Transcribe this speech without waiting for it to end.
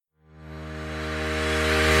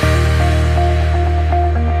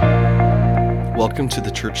Welcome to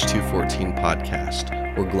the Church 214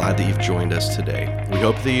 podcast. We're glad that you've joined us today. We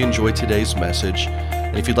hope that you enjoyed today's message.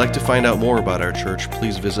 And if you'd like to find out more about our church,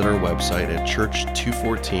 please visit our website at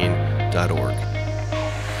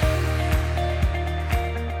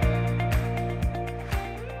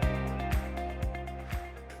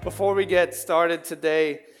church214.org. Before we get started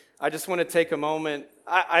today, I just want to take a moment.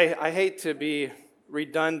 I hate to be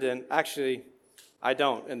redundant. Actually, I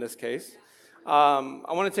don't in this case. I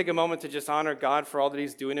want to take a moment to just honor God for all that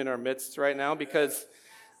He's doing in our midst right now, because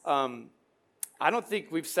I don't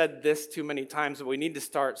think we've said this too many times, but we need to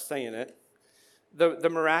start saying it. The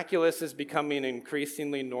miraculous is becoming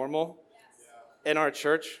increasingly normal in our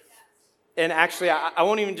church. And actually, I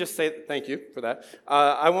won't even just say, thank you for that.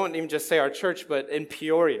 I won't even just say our church, but in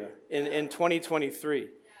Peoria in 2023.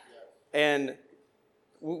 And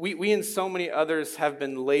we and so many others have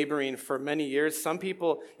been laboring for many years. Some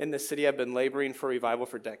people in the city have been laboring for revival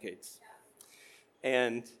for decades.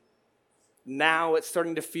 And now it's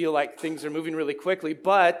starting to feel like things are moving really quickly,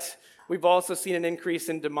 but we've also seen an increase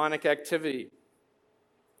in demonic activity.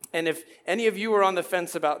 And if any of you are on the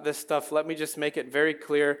fence about this stuff, let me just make it very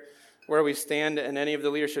clear where we stand, and any of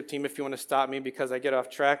the leadership team, if you want to stop me because I get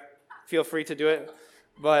off track, feel free to do it.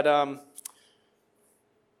 But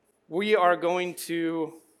we're going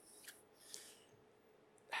to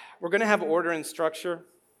have order and structure.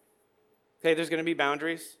 Okay, there's going to be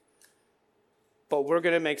boundaries, but we're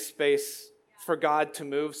going to make space for God to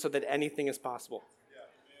move so that anything is possible.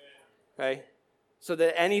 Okay, so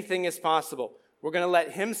that anything is possible. We're going to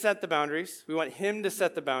let Him set the boundaries. We want Him to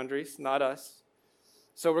set the boundaries, not us.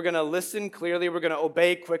 So we're going to listen clearly. We're going to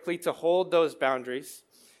obey quickly to hold those boundaries.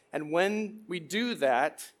 And when we do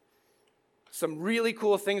that, some really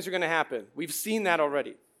cool things are going to happen. We've seen that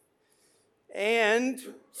already. And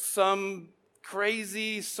some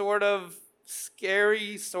crazy, sort of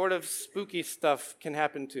scary, sort of spooky stuff can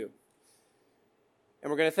happen too.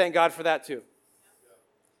 And we're going to thank God for that too.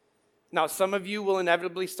 Now, some of you will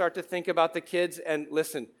inevitably start to think about the kids. And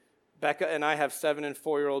listen, Becca and I have 7 and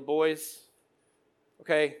 4-year-old boys.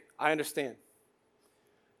 Okay, I understand.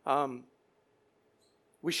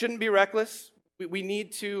 We shouldn't be reckless. We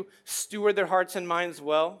need to steward their hearts and minds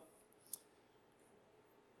well.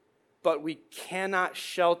 But we cannot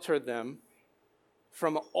shelter them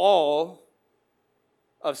from all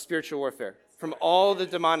of spiritual warfare, from all the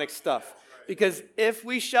demonic stuff. Because if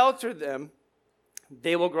we shelter them,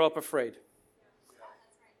 they will grow up afraid.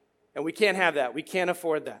 And we can't have that. We can't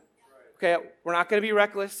afford that. Okay, we're not going to be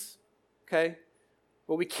reckless. Okay,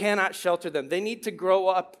 but we cannot shelter them. They need to grow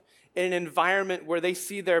up in an environment where they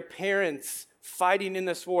see their parents fighting in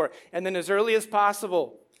this war. And then as early as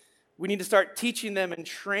possible, we need to start teaching them and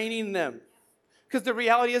training them. Because the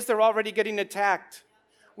reality is they're already getting attacked.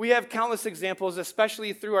 We have countless examples,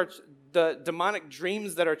 especially through the demonic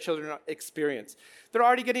dreams that our children experience. They're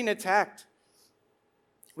already getting attacked.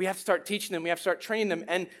 We have to start teaching them. We have to start training them.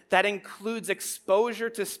 And that includes exposure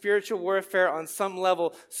to spiritual warfare on some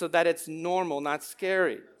level so that it's normal, not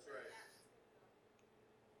scary.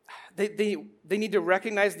 They need to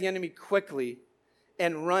recognize the enemy quickly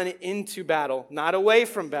and run into battle, not away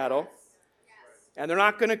from battle. And they're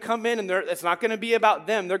not going to come in, and it's not going to be about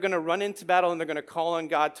them. They're going to run into battle, and they're going to call on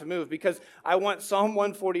God to move. Because I want Psalm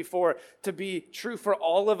 144 to be true for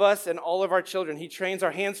all of us and all of our children. He trains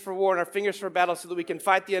our hands for war and our fingers for battle so that we can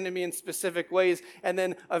fight the enemy in specific ways. And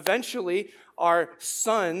then eventually our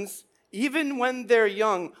sons, even when they're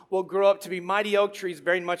young, will grow up to be mighty oak trees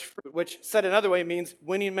bearing much fruit, which said another way means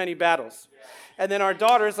winning many battles. And then our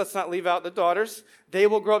daughters, let's not leave out the daughters, they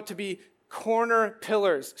will grow up to be corner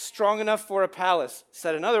pillars, strong enough for a palace.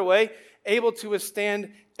 Said another way, able to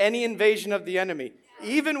withstand any invasion of the enemy,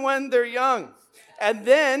 even when they're young. And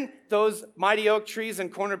then those mighty oak trees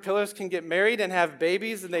and corner pillars can get married and have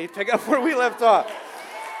babies, and they pick up where we left off,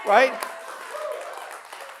 right?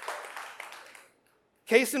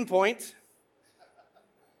 Case in point,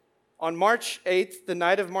 on March 8th, the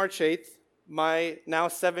night of March 8th, my now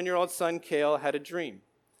 7-year-old son, Kale, had a dream.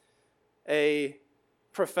 A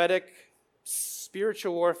prophetic,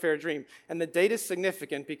 spiritual warfare dream. And the date is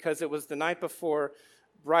significant because it was the night before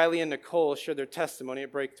Riley and Nicole shared their testimony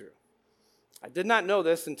at Breakthrough. I did not know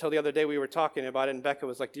this until the other day we were talking about it, and Becca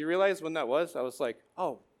was like, "Do you realize when that was?" I was like,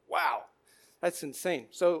 "Oh, wow, that's insane."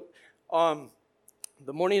 So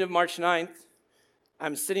the morning of March 9th,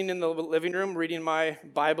 I'm sitting in the living room reading my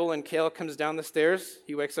Bible, and Kale comes down the stairs.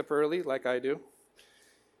 He wakes up early, like I do. And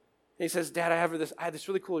he says, "Dad, I had this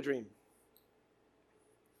really cool dream."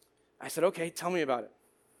 I said, "Okay, tell me about it."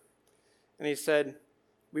 And he said,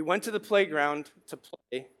 "We went to the playground to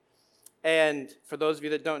play, And for those of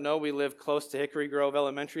you that don't know, we live close to Hickory Grove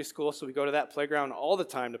Elementary School, so we go to that playground all the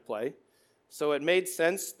time to play. So it made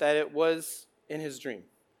sense that it was in his dream.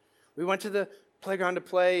 We went to the playground to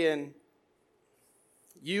play, and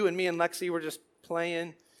you and me and Lexi were just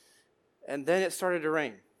playing, and then it started to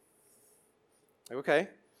rain. Like, okay,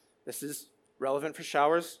 this is relevant for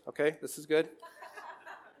showers. Okay, this is good.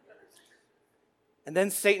 And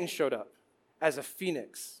then Satan showed up as a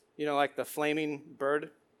phoenix, like the flaming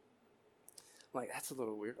bird. I'm like, that's a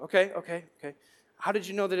little weird. Okay. How did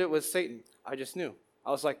you know that it was Satan? I just knew.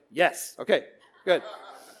 I was like, yes, okay, good.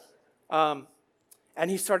 And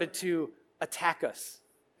he started to attack us.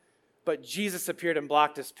 But Jesus appeared and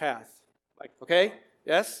blocked his path. Like, okay,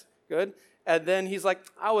 yes, good. And then he's like,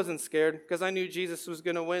 I wasn't scared because I knew Jesus was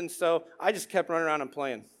going to win, so I just kept running around and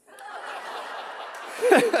playing.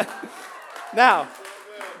 Now,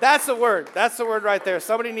 that's a word. That's the word right there.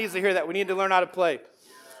 Somebody needs to hear that. We need to learn how to play.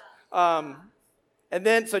 And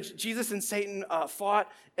then, so Jesus and Satan fought,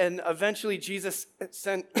 and eventually Jesus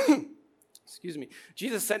sent,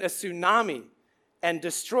 Jesus sent a tsunami and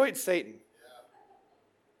destroyed Satan.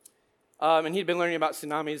 And he'd been learning about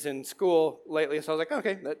tsunamis in school lately, so I was like,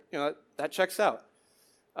 okay, that checks out.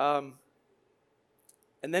 And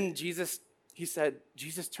then Jesus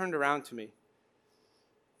turned around to me,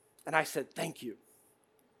 and I said, thank you.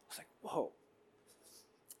 I was like, whoa.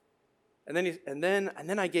 And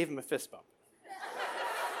then I gave him a fist bump.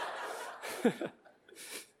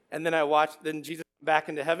 And then then Jesus went back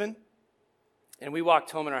into heaven, and we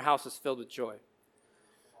walked home, and our house was filled with joy.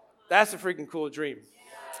 That's a freaking cool dream.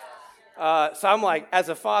 So I'm like, as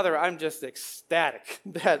a father, I'm just ecstatic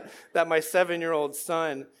that my 7-year-old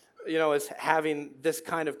son, is having this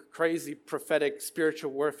kind of crazy prophetic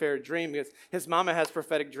spiritual warfare dream, because his mama has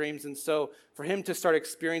prophetic dreams, and so for him to start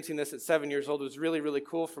experiencing this at 7 years old was really, really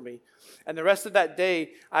cool for me. And the rest of that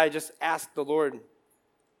day, I just asked the Lord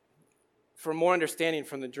for more understanding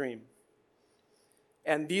from the dream.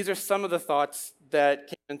 And these are some of the thoughts that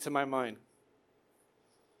came into my mind.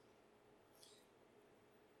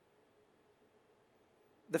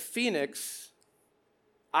 The phoenix,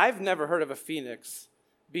 I've never heard of a phoenix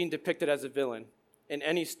being depicted as a villain in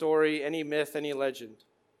any story, any myth, any legend.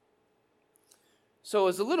 So it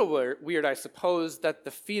was a little weird, I suppose, that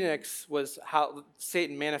the phoenix was how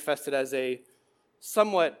Satan manifested as a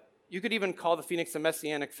somewhat, you could even call the phoenix a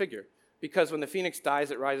messianic figure, because when the phoenix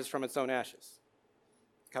dies, it rises from its own ashes.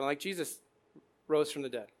 Kind of like Jesus rose from the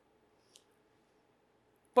dead.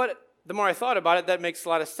 But the more I thought about it, that makes a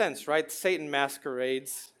lot of sense, right? Satan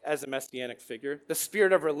masquerades as a messianic figure. The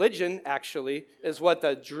spirit of religion, actually, is what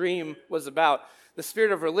the dream was about. The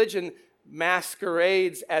spirit of religion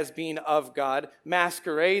masquerades as being of God,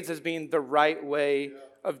 masquerades as being the right way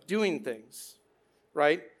of doing things,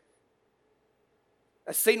 right?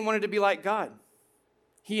 Satan wanted to be like God.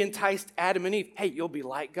 He enticed Adam and Eve. Hey, you'll be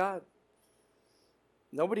like God.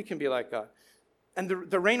 Nobody can be like God. And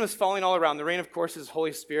the rain was falling all around. The rain, of course, is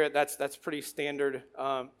Holy Spirit. That's pretty standard.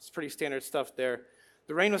 It's pretty standard stuff there.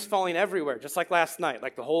 The rain was falling everywhere, just like last night.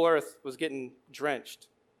 Like the whole earth was getting drenched.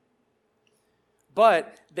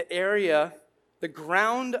 But the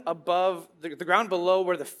ground above, the ground below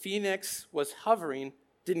where the phoenix was hovering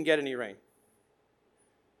didn't get any rain.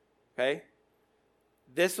 Okay?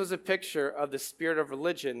 This was a picture of the spirit of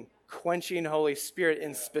religion quenching Holy Spirit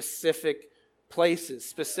in specific places,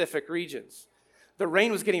 specific regions. The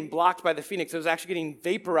rain was getting blocked by the phoenix. It was actually getting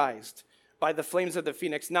vaporized by the flames of the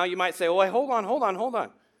phoenix. Now you might say, oh, hold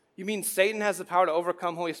on. You mean Satan has the power to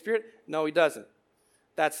overcome Holy Spirit? No, he doesn't.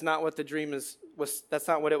 That's not what the dream that's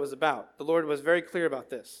not what it was about. The Lord was very clear about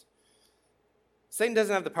this. Satan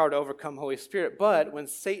doesn't have the power to overcome Holy Spirit, but when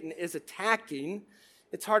Satan is attacking,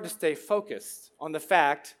 it's hard to stay focused on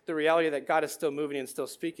the reality that God is still moving and still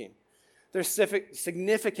speaking. There's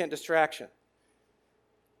significant distraction.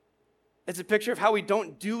 It's a picture of how we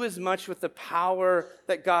don't do as much with the power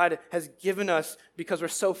that God has given us because we're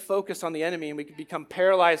so focused on the enemy and we can become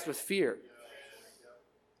paralyzed with fear.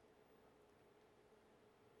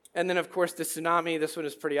 And then, of course, the tsunami, this one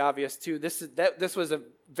is pretty obvious too. This was a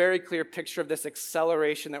very clear picture of this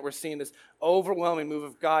acceleration that we're seeing, this overwhelming move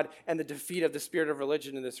of God and the defeat of the spirit of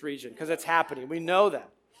religion in this region, because it's happening. We know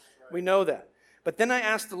that. We know that. But then I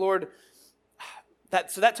asked the Lord,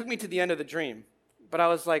 so that took me to the end of the dream. But I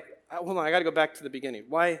was like, hold on, I got to go back to the beginning.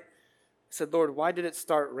 I said, Lord, why did it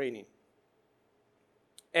start raining?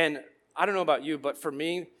 And I don't know about you, but for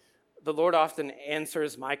me, the Lord often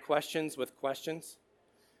answers my questions with questions,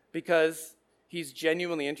 because he's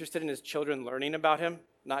genuinely interested in his children learning about him,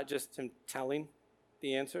 not just him telling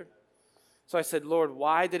the answer. So I said, Lord,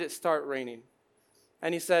 why did it start raining?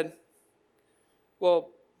 And he said, well,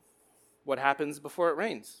 what happens before it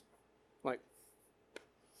rains? Like,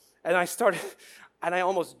 and I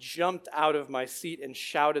almost jumped out of my seat and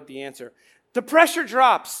shouted the answer. The pressure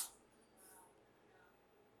drops.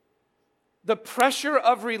 The pressure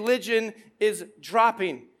of religion is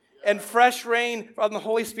dropping. And fresh rain from the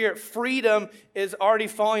Holy Spirit, freedom is already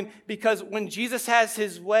falling, because when Jesus has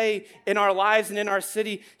his way in our lives and in our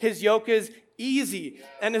city, his yoke is easy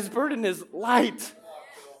and his burden is light.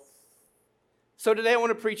 So today I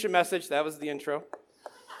want to preach a message. That was the intro.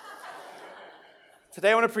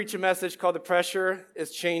 Today I want to preach a message called The Pressure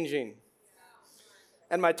is Changing.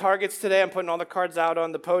 And my targets today, I'm putting all the cards out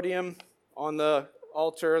on the podium, on the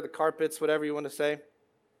altar, the carpets, whatever you want to say.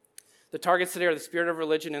 The targets today are the spirit of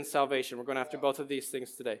religion and salvation. We're going after both of these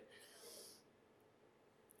things today.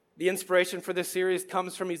 The inspiration for this series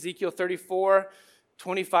comes from Ezekiel 34,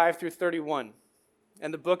 25 through 31.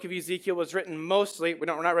 And the book of Ezekiel was written mostly, we're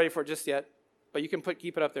not ready for it just yet, but you can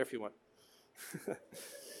keep it up there if you want.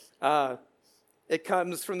 It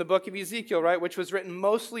comes from the book of Ezekiel, right, which was written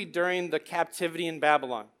mostly during the captivity in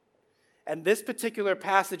Babylon. And this particular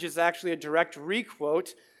passage is actually a direct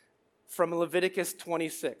requote from Leviticus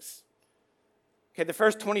 26. Okay, the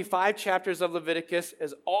first 25 chapters of Leviticus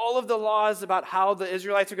is all of the laws about how the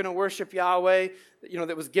Israelites are going to worship Yahweh,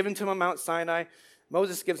 that was given to them on Mount Sinai.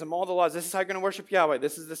 Moses gives them all the laws. This is how you're going to worship Yahweh.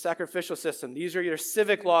 This is the sacrificial system. These are your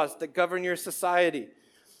civic laws that govern your society.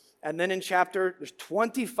 And then there's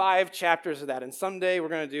 25 chapters of that. And someday we're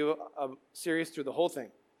going to do a series through the whole thing.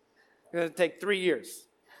 It's going to take 3 years.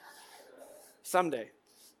 Someday.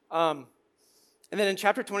 And then in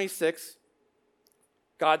chapter 26,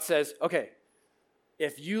 God says, okay,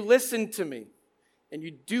 if you listen to me and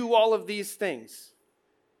you do all of these things,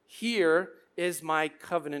 here is my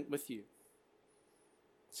covenant with you.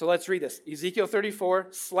 So let's read this. Ezekiel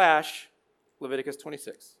 34 / Leviticus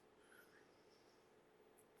 26.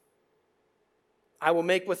 I will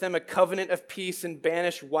make with them a covenant of peace and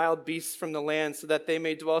banish wild beasts from the land so that they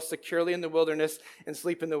may dwell securely in the wilderness and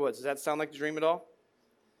sleep in the woods. Does that sound like a dream at all?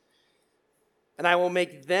 And I will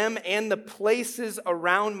make them and the places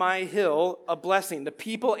around my hill a blessing. The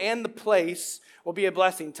people and the place will be a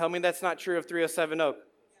blessing. Tell me that's not true of 307 Oak.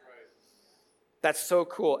 That's so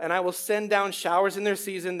cool. And I will send down showers in their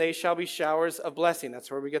season. They shall be showers of blessing.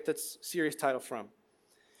 That's where we get this series title from.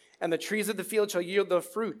 And the trees of the field shall yield the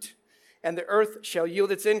fruit. And the earth shall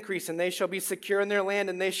yield its increase, and they shall be secure in their land,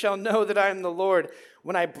 and they shall know that I am the Lord,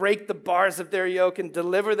 when I break the bars of their yoke and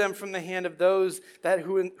deliver them from the hand of those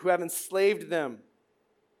who have enslaved them.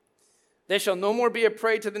 They shall no more be a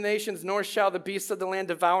prey to the nations, nor shall the beasts of the land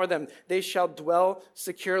devour them. They shall dwell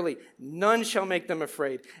securely. None shall make them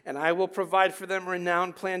afraid. And I will provide for them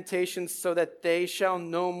renowned plantations, so that they shall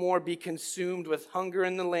no more be consumed with hunger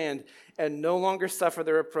in the land, and no longer suffer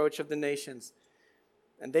the reproach of the nations.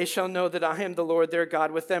 And they shall know that I am the Lord their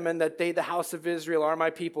God with them, and that they, the house of Israel, are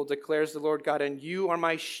my people, declares the Lord God. And you are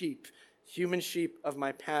my sheep, human sheep of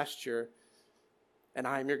my pasture, and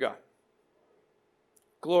I am your God.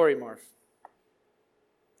 Glory, Marv.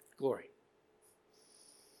 Glory.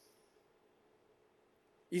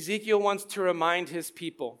 Ezekiel wants to remind his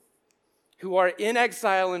people who are in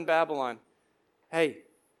exile in Babylon, hey,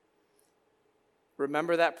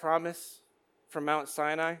 remember that promise from Mount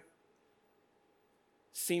Sinai?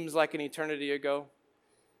 Seems like an eternity ago.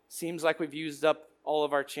 Seems like we've used up all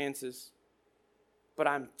of our chances. But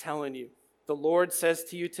I'm telling you, the Lord says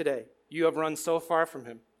to you today, you have run so far from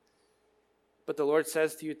him. But the Lord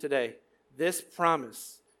says to you today, this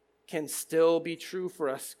promise can still be true for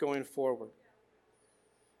us going forward.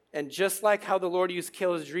 And just like how the Lord used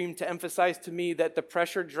Caleb's dream to emphasize to me that the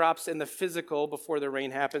pressure drops in the physical before the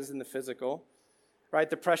rain happens in the physical, right?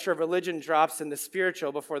 The pressure of religion drops in the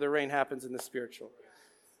spiritual before the rain happens in the spiritual.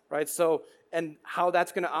 Right, so, and how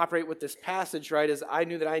that's going to operate with this passage, right, is I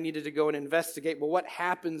knew that I needed to go and investigate, well, what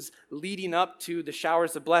happens leading up to the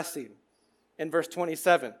showers of blessing in verse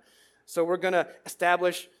 27. So we're going to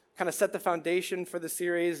set the foundation for the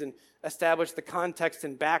series and establish the context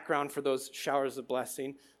and background for those showers of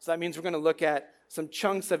blessing. So that means we're going to look at some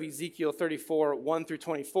chunks of Ezekiel 34, 1 through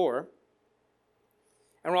 24.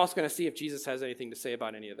 And we're also going to see if Jesus has anything to say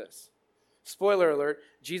about any of this. Spoiler alert,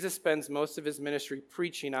 Jesus spends most of his ministry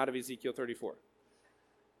preaching out of Ezekiel 34.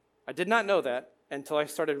 I did not know that until I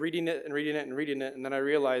started reading it, and then I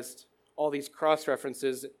realized all these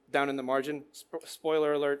cross-references down in the margin.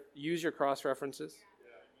 Spoiler alert, use your cross-references.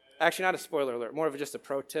 Actually, not a spoiler alert, more of just a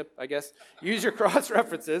pro tip, I guess. Use your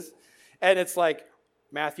cross-references, and it's like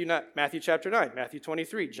Matthew chapter 9, Matthew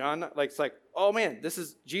 23, John, it's like, oh man, this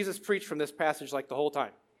is, Jesus preached from this passage like the whole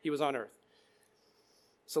time he was on earth.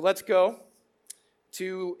 So let's go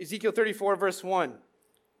to Ezekiel 34, verse 1.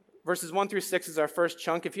 verses 1 through 6 is our first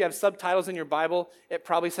chunk. If you have subtitles in your Bible, it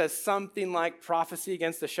probably says something like Prophecy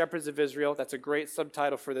Against the Shepherds of Israel. That's a great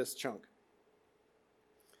subtitle for this chunk.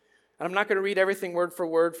 And I'm not going to read everything word for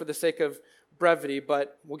word for the sake of brevity,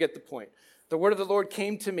 but we'll get the point. The word of the Lord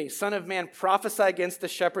came to me, Son of man, prophesy against the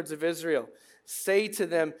shepherds of Israel. Say to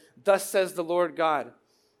them, thus says the Lord God,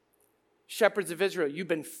 shepherds of Israel, you've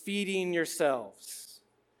been feeding yourselves.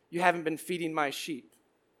 You haven't been feeding my sheep.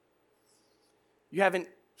 You haven't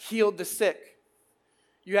healed the sick.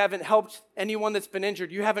 You haven't helped anyone that's been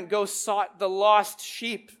injured. You haven't sought the lost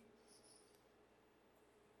sheep.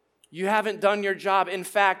 You haven't done your job. In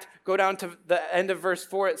fact, go down to the end of verse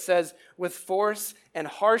 4. It says, with force and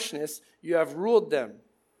harshness you have ruled them.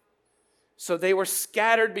 So they were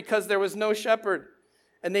scattered because there was no shepherd,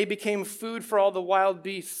 and they became food for all the wild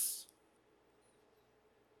beasts.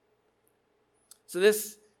 So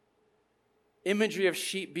this imagery of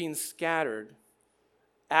sheep being scattered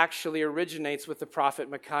actually originates with the prophet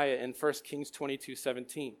Micaiah in 1 Kings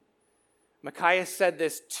 22:17. Micaiah said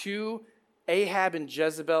this to Ahab and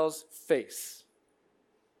Jezebel's face.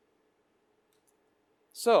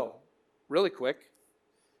 So, really quick,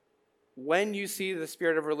 when you see the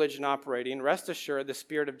spirit of religion operating, rest assured the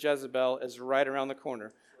spirit of Jezebel is right around the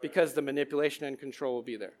corner because the manipulation and control will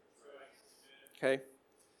be there. Okay?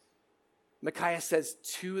 Micaiah says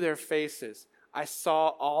to their faces, I saw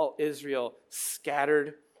all Israel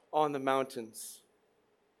scattered on the mountains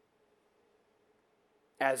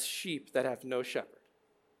as sheep that have no shepherd.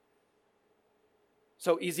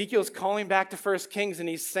 So Ezekiel's calling back to 1 Kings, and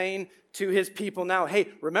he's saying to his people now, hey,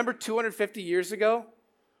 remember 250 years ago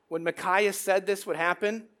when Micaiah said this would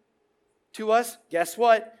happen to us? Guess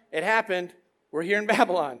what? It happened. We're here in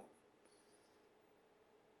Babylon.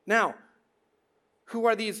 Now, who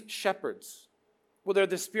are these shepherds? Well, they're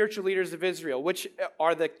the spiritual leaders of Israel, which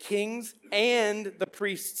are the kings and the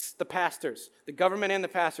priests, the pastors, the government and the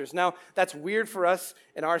pastors. Now, that's weird for us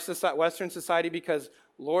in our Western society because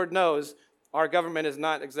Lord knows our government is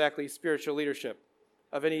not exactly spiritual leadership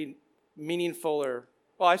of any meaningful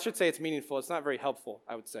well, I should say it's meaningful. It's not very helpful,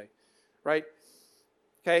 I would say, right?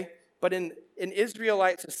 Okay? But in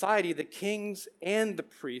Israelite society, the kings and the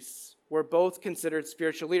priests were both considered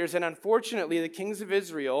spiritual leaders. And unfortunately, the kings of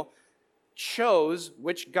Israel chose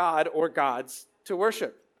which god or gods to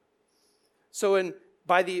worship. So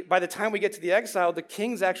by the time we get to the exile, the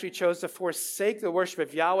kings actually chose to forsake the worship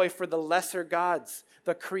of Yahweh for the lesser gods,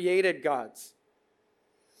 the created gods.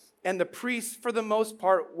 And the priests, for the most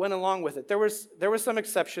part, went along with it. There were some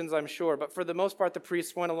exceptions, I'm sure, but for the most part, the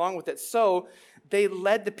priests went along with it. So they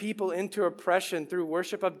led the people into oppression through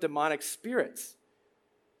worship of demonic spirits.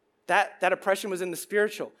 That oppression was in the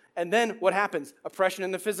spiritual. And then what happens? Oppression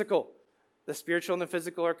in the physical. The spiritual and the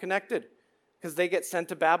physical are connected because they get sent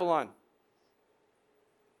to Babylon.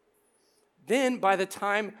 Then, by the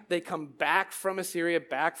time they come back from Assyria,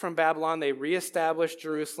 back from Babylon, they reestablish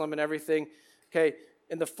Jerusalem and everything. Okay,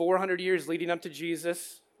 in the 400 years leading up to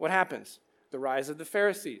Jesus, what happens? The rise of the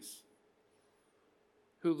Pharisees,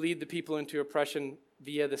 who lead the people into oppression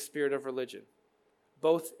via the spirit of religion,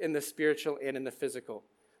 both in the spiritual and in the physical.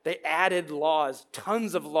 They added laws,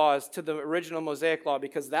 tons of laws, to the original Mosaic law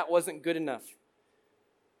because that wasn't good enough.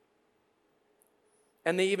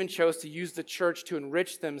 And they even chose to use the church to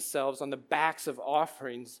enrich themselves on the backs of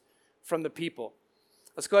offerings from the people.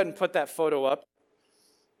 Let's go ahead and put that photo up,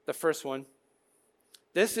 the first one.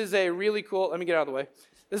 This is a really cool, let me get out of the way.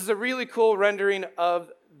 This is a really cool rendering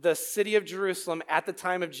of the city of Jerusalem at the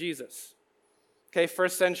time of Jesus. Okay,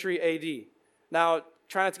 1st century AD. Now,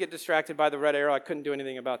 try not to get distracted by the red arrow. I couldn't do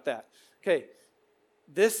anything about that. Okay,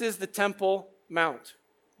 this is the Temple Mount,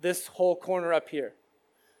 this whole corner up here.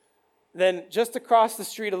 Then just across the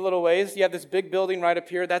street a little ways, you have this big building right up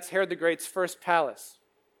here. That's Herod the Great's first palace.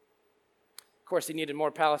 Of course, he needed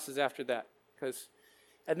more palaces after that.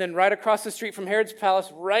 And then right across the street from Herod's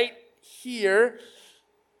palace, right here,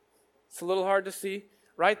 it's a little hard to see,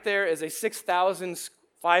 right there is a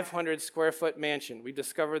 6,500 square foot mansion. We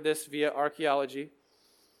discovered this via archaeology.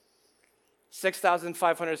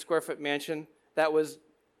 6,500 square foot mansion that was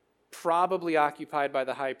probably occupied by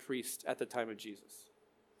the high priest at the time of Jesus.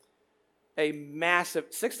 A massive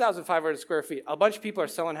 6,500 square feet. A bunch of people are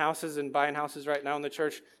selling houses and buying houses right now in the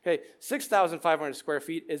church. Okay, 6,500 square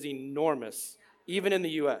feet is enormous, even in the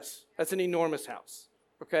U.S. That's an enormous house,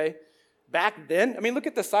 okay? Back then, I mean, look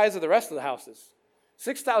at the size of the rest of the houses.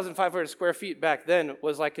 6,500 square feet back then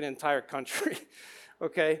was like an entire country,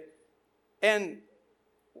 okay? And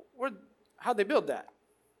how'd they build that?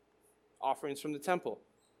 Offerings from the temple.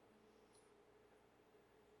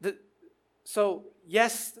 So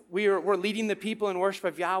yes, we're leading the people in worship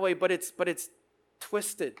of Yahweh, but it's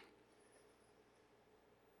twisted.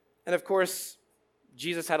 And of course,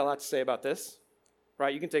 Jesus had a lot to say about this,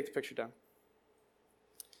 right? You can take the picture down.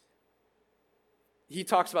 He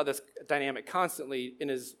talks about this dynamic constantly in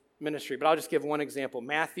his ministry, but I'll just give one example.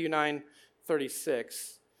 Matthew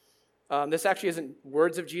 9:36. This actually isn't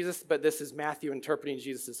words of Jesus, but this is Matthew interpreting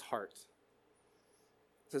Jesus' heart.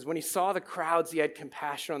 It says, when he saw the crowds, he had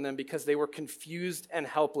compassion on them because they were confused and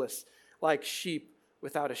helpless, like sheep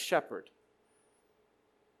without a shepherd.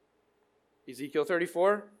 Ezekiel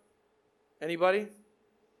 34? Anybody?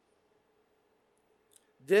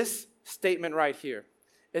 This statement right here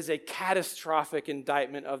is a catastrophic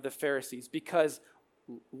indictment of the Pharisees, because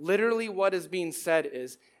literally what is being said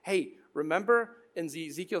is, hey, remember in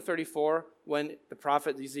Ezekiel 34 when the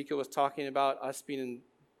prophet Ezekiel was talking about us being in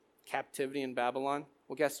captivity in Babylon?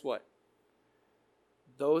 Well, guess what?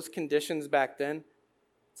 Those conditions back then,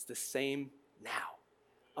 it's the same now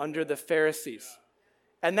under the Pharisees.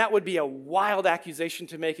 And that would be a wild accusation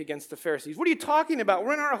to make against the Pharisees. What are you talking about?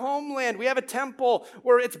 We're in our homeland. We have a temple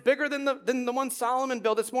where it's bigger than the one Solomon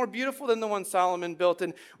built. It's more beautiful than the one Solomon built.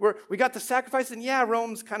 And we got the sacrifice. And yeah,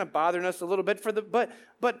 Rome's kind of bothering us a little bit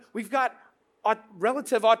but we've got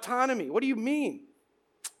relative autonomy. What do you mean?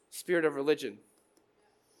 Spirit of religion.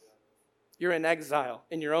 You're in exile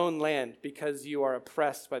in your own land because you are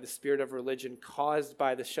oppressed by the spirit of religion caused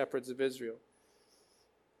by the shepherds of Israel.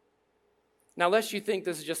 Now, lest you think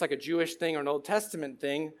this is just like a Jewish thing or an Old Testament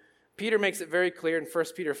thing, Peter makes it very clear in 1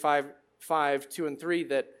 Peter 5, 2 and 3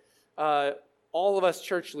 that all of us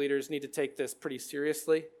church leaders need to take this pretty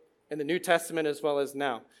seriously in the New Testament as well as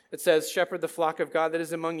now. It says, shepherd the flock of God that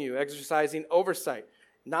is among you, exercising oversight,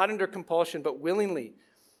 not under compulsion, but willingly,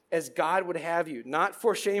 as God would have you, not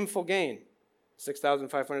for shameful gain,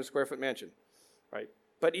 6,500 square foot mansion, right?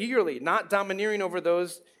 But eagerly, not domineering over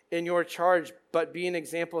those in your charge, but being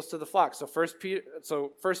examples to the flock. So First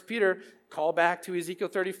Peter, call back to Ezekiel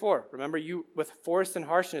 34. Remember, you with force and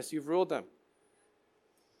harshness, you've ruled them.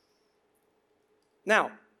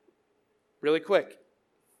 Now, really quick,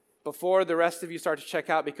 before the rest of you start to check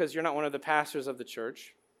out because you're not one of the pastors of the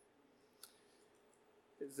church,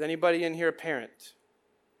 is anybody in here a parent?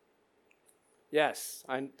 Yes.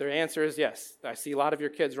 Their answer is yes. I see a lot of your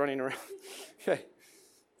kids running around. Okay.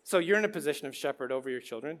 So you're in a position of shepherd over your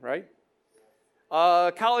children, right?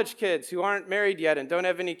 College kids who aren't married yet and don't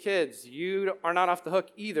have any kids, you are not off the hook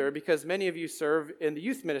either, because many of you serve in the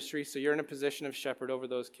youth ministry, so you're in a position of shepherd over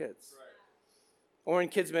those kids. Right. Or in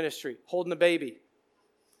kids ministry, holding a baby.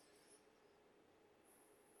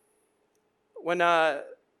 When I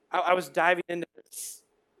was diving into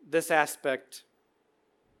this aspect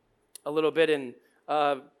a little bit in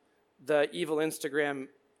the evil Instagram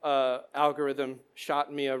algorithm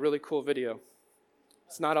shot me a really cool video.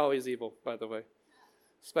 It's not always evil, by the way,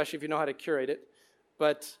 especially if you know how to curate it.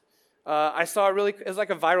 But I saw it was like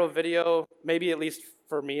a viral video, maybe at least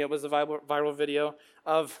for me it was a viral video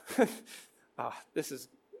of, if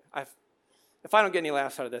I don't get any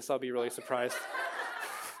laughs out of this, I'll be really surprised.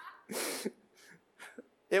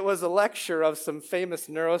 It was a lecture of some famous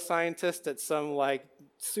neuroscientist at some I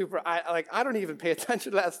don't even pay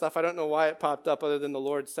attention to that stuff. I don't know why it popped up other than the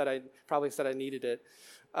Lord probably said I needed it.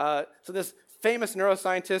 So this famous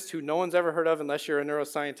neuroscientist who no one's ever heard of unless you're a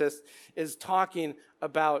neuroscientist is talking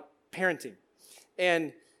about parenting.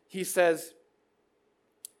 And he says,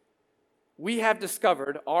 we have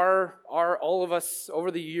discovered, all of us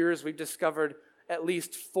over the years, we've discovered at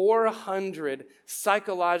least 400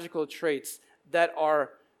 psychological traits that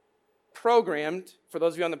are programmed, for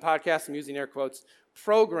those of you on the podcast, I'm using air quotes,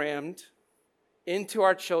 programmed into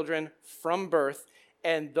our children from birth,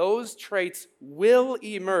 and those traits will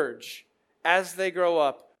emerge as they grow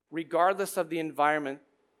up, regardless of the environment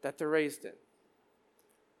that they're raised in.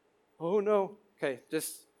 Oh no. Okay,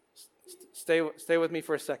 just stay with me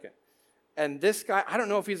for a second. And this guy, I don't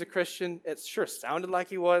know if he's a Christian. It sure sounded like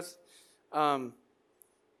he was.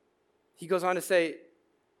 He goes on to say,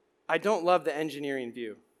 I don't love the engineering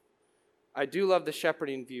view. I do love the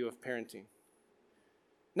shepherding view of parenting.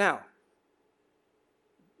 Now,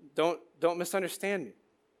 don't misunderstand me.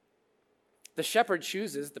 The shepherd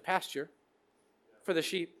chooses the pasture for the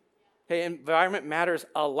sheep. Okay, environment matters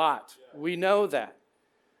a lot. We know that.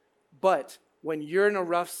 But when you're in a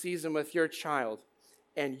rough season with your child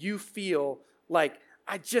and you feel like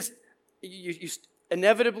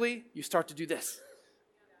inevitably you start to do this.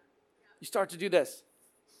 You start to do this.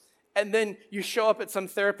 And then you show up at some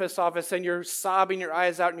therapist's office and you're sobbing your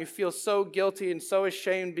eyes out and you feel so guilty and so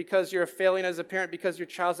ashamed because you're failing as a parent, because your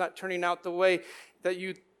child's not turning out the way that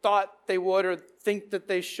you thought they would or think that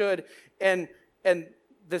they should. And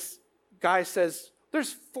this guy says,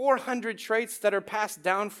 there's 400 traits that are passed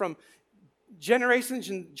down from generations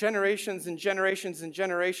and generations and generations and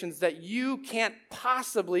generations that you can't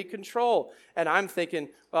possibly control. And I'm thinking,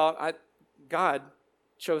 well, God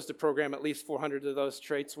chose to program at least 400 of those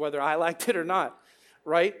traits, whether I liked it or not,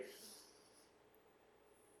 right?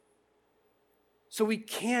 So we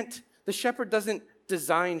can't, the shepherd doesn't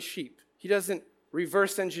design sheep. He doesn't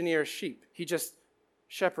reverse engineer sheep. He just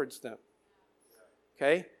shepherds them.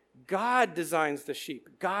 Okay? God designs the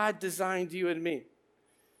sheep. God designed you and me.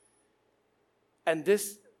 And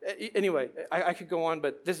this, anyway, I could go on,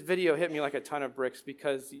 but this video hit me like a ton of bricks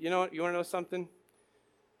because, you want to know something?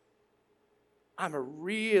 I'm a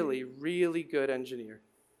really, really good engineer.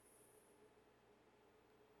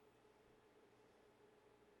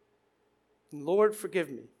 Lord, forgive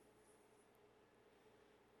me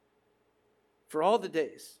for all the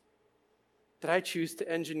days that I choose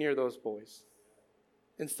to engineer those boys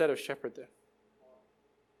instead of shepherd them.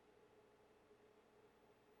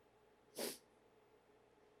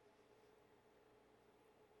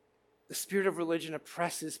 The spirit of religion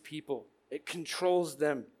oppresses people. It controls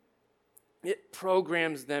them. It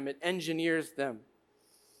programs them. It engineers them.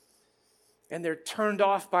 And they're turned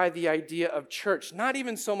off by the idea of church. Not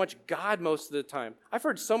even so much God most of the time. I've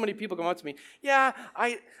heard so many people come up to me, yeah,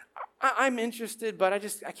 I'm interested, but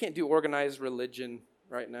I can't do organized religion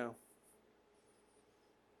right now.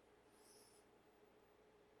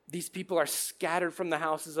 These people are scattered from the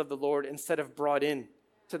houses of the Lord instead of brought in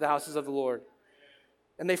to the houses of the Lord.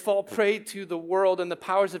 And they fall prey to the world and the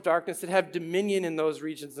powers of darkness that have dominion in those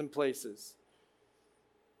regions and places.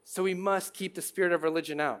 So we must keep the spirit of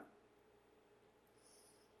religion out.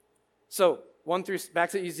 So,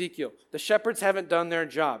 back to Ezekiel. The shepherds haven't done their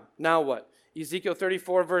job. Now what? Ezekiel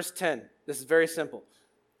 34, verse 10. This is very simple.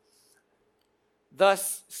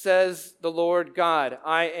 Thus says the Lord God,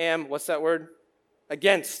 I am, what's that word?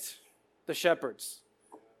 Against the shepherds.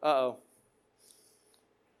 Uh-oh.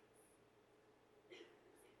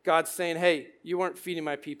 God's saying, hey, you weren't feeding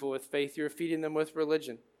my people with faith. You were feeding them with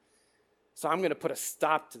religion. So I'm going to put a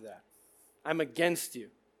stop to that. I'm against you.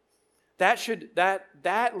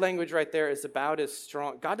 That language right there is about as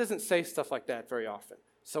strong. God doesn't say stuff like that very often.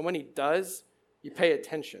 So when he does, you pay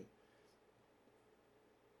attention.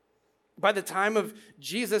 By the time of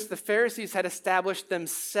Jesus, the Pharisees had established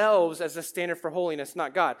themselves as a standard for holiness,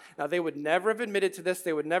 not God. Now, they would never have admitted to this.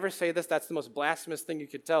 They would never say this. That's the most blasphemous thing you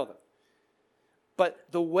could tell them.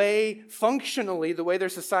 But functionally, the way their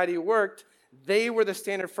society worked, they were the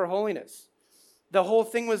standard for holiness. The whole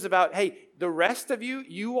thing was about, hey, the rest of you,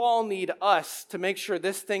 you all need us to make sure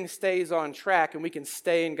this thing stays on track and we can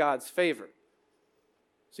stay in God's favor.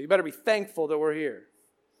 So you better be thankful that we're here.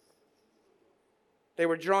 They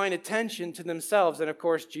were drawing attention to themselves. And of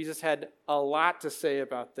course, Jesus had a lot to say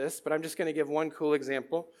about this, but I'm just going to give one cool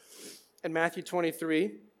example. In Matthew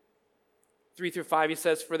 23, 3-5, he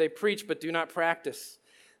says, for they preach but do not practice.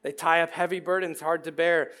 They tie up heavy burdens hard to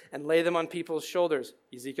bear and lay them on people's shoulders.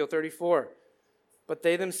 Ezekiel 34. But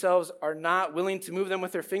they themselves are not willing to move them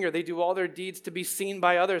with their finger. They do all their deeds to be seen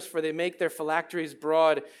by others, for they make their phylacteries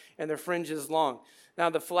broad and their fringes long. Now,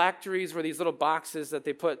 the phylacteries were these little boxes that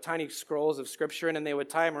they put tiny scrolls of scripture in, and they would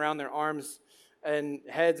tie them around their arms and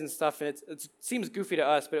heads and stuff. And it seems goofy to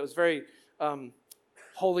us, but it was a very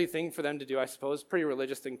holy thing for them to do, I suppose. Pretty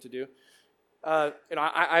religious thing to do. I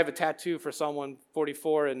have a tattoo for Psalm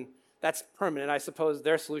 144, and that's permanent. I suppose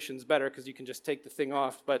their solution's better because you can just take the thing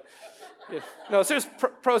off. But no, so there's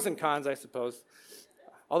pros and cons, I suppose.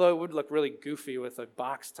 Although it would look really goofy with a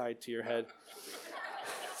box tied to your head.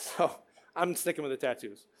 So I'm sticking with the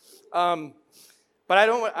tattoos. But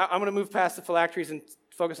I'm going to move past the phylacteries and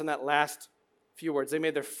focus on that last few words. They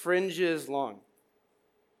made their fringes long.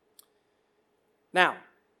 Now,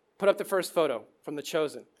 put up the first photo from The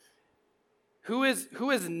Chosen. Who is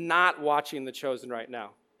not watching The Chosen right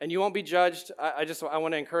now? And you won't be judged. I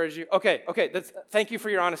want to encourage you. Okay. Thank you for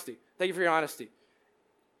your honesty. Thank you for your honesty.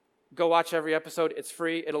 Go watch every episode. It's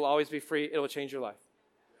free. It'll always be free. It will change your life.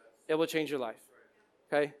 It will change your life.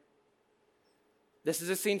 Okay? This is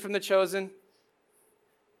a scene from The Chosen.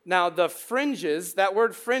 Now, the fringes, that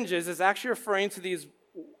word fringes is actually referring to these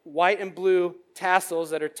white and blue tassels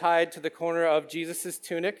that are tied to the corner of Jesus'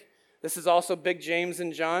 tunic. This is also Big James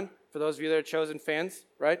and John, for those of you that are Chosen fans,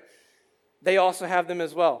 right? They also have them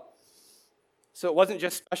as well. So it wasn't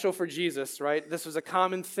just special for Jesus, right? This was a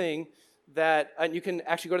common thing that, and you can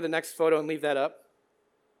actually go to the next photo and leave that up.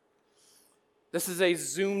 This is a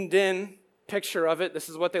zoomed in picture of it. This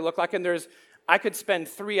is what they look like. And I could spend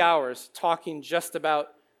 3 hours talking just about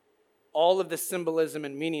all of the symbolism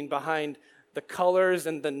and meaning behind the colors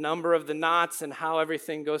and the number of the knots and how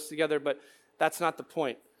everything goes together, but that's not the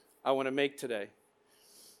point I want to make today.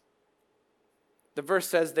 The verse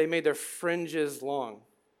says they made their fringes long.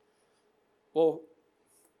 Well,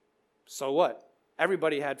 so what?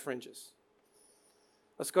 Everybody had fringes.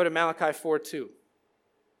 Let's go to Malachi 4:2.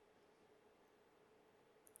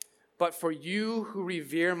 But for you who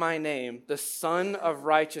revere my name, the Son of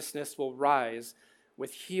Righteousness will rise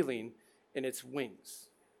with healing in its wings.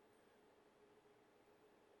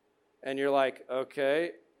 And you're like,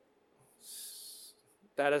 okay,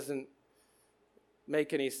 that doesn't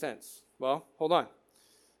make any sense. Well, hold on.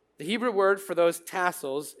 The Hebrew word for those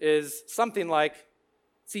tassels is something like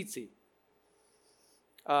tzitzi.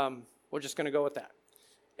 We're just going to go with that.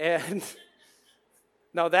 And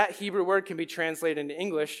now that Hebrew word can be translated into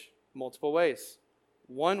English multiple ways.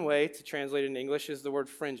 One way to translate it in English is the word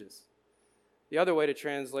fringes. The other way to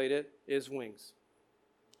translate it is wings.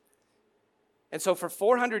 And so for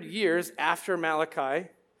 400 years after Malachi,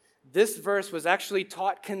 this verse was actually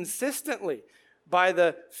taught consistently by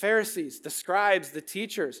the Pharisees, the scribes, the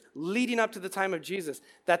teachers, leading up to the time of Jesus,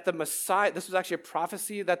 that the Messiah, this was actually a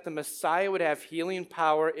prophecy that the Messiah would have healing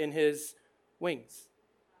power in his wings,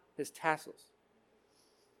 his tassels.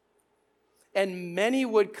 And many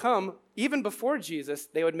would come, even before Jesus,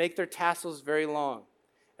 they would make their tassels very long.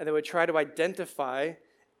 And they would try to identify,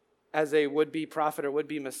 as a would-be prophet or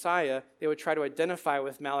would-be Messiah, they would try to identify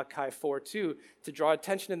with Malachi 4:2 to draw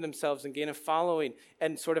attention to themselves and gain a following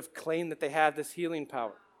and sort of claim that they have this healing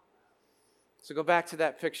power. So go back to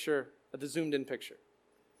that picture, the zoomed-in picture.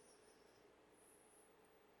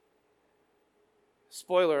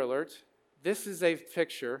 Spoiler alert, this is a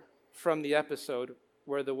picture from the episode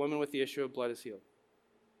where the woman with the issue of blood is healed.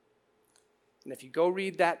 And if you go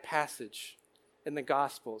read that passage in the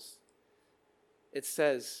Gospels, it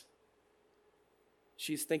says,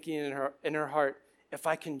 she's thinking in her heart, if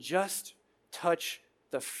I can just touch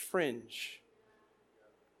the fringe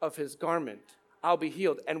of his garment, I'll be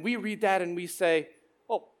healed. And we read that and we say,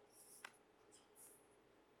 oh,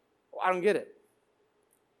 I don't get it.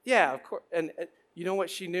 Yeah, of course. And you know what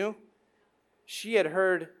she knew? She had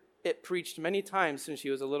heard it preached many times since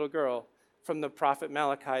she was a little girl from the prophet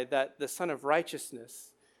Malachi that the Son of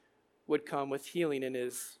Righteousness would come with healing in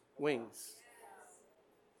his wings.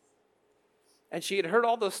 And she had heard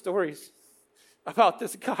all those stories about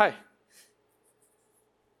this guy.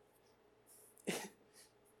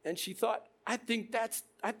 And she thought, I think that's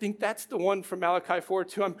the one from Malachi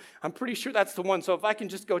 4:2. I'm pretty sure that's the one. So if I can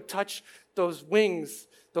just go touch those wings,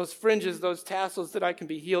 those fringes, those tassels, that I can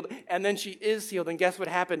be healed. And then she is healed. And guess what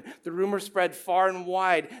happened? The rumor spread far and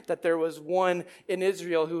wide that there was one in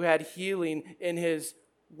Israel who had healing in his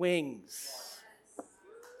wings.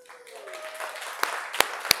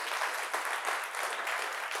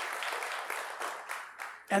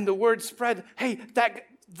 And the word spread, hey,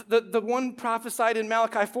 the one prophesied in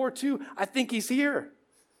Malachi 4:2, I think he's here.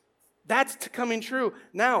 That's coming true.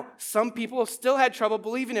 Now, some people still had trouble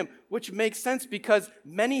believing him, which makes sense because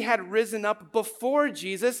many had risen up before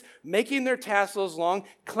Jesus, making their tassels long,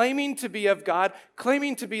 claiming to be of God,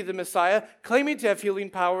 claiming to be the Messiah, claiming to have healing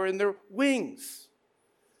power in their wings.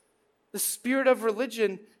 The spirit of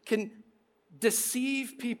religion can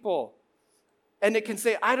deceive people. And it can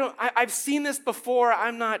say, I've seen this before,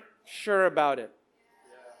 I'm not sure about it.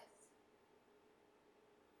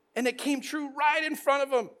 And it came true right in front of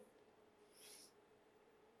them.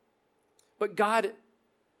 But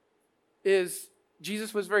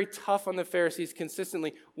Jesus was very tough on the Pharisees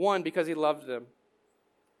consistently. One, because he loved them.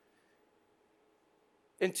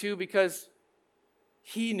 And two, because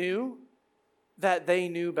he knew that they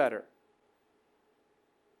knew better.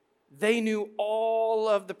 They knew all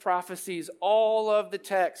of the prophecies, all of the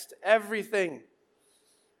text, everything.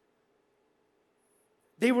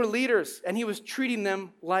 They were leaders, and he was treating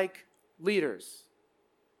them like leaders.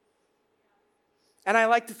 And I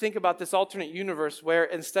like to think about this alternate universe where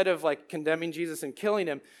instead of like condemning Jesus and killing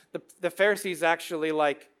him, the Pharisees actually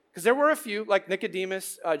because there were a few, like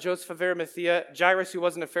Nicodemus, Joseph of Arimathea, Jairus, who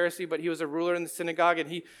wasn't a Pharisee, but he was a ruler in the synagogue,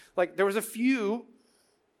 and there was a few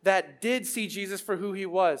that did see Jesus for who he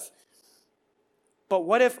was. But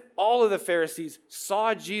what if all of the Pharisees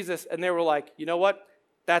saw Jesus and they were like, you know what?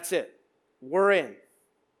 That's it. We're in.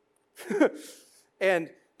 And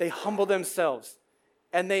they humble themselves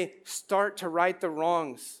and they start to right the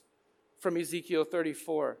wrongs from Ezekiel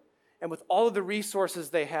 34. And with all of the resources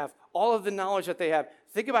they have, all of the knowledge that they have,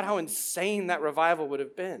 think about how insane that revival would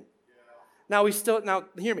have been. Yeah. Now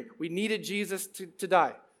hear me. We needed Jesus to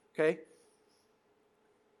die, okay?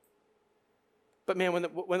 But man,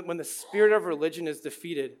 when the spirit of religion is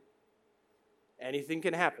defeated, anything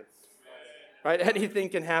can happen. Right? Anything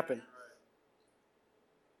can happen.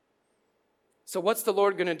 So what's the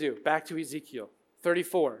Lord going to do? Back to Ezekiel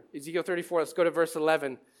 34. Ezekiel 34, let's go to verse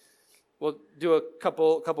 11. We'll do a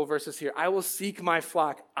couple verses here. I will seek my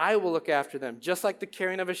flock. I will look after them, just like the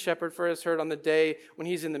caring of a shepherd for his herd on the day when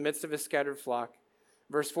he's in the midst of his scattered flock.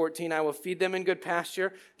 Verse 14, I will feed them in good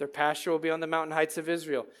pasture. Their pasture will be on the mountain heights of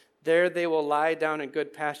Israel. There they will lie down in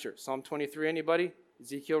good pasture. Psalm 23, anybody?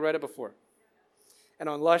 Ezekiel read it before. And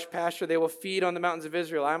on lush pasture they will feed on the mountains of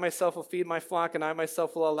Israel. I myself will feed my flock, and I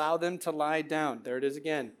myself will allow them to lie down. There it is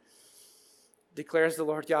again. Declares the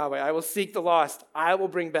Lord Yahweh. I will seek the lost. I will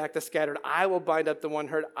bring back the scattered. I will bind up the one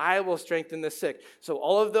hurt. I will strengthen the sick. So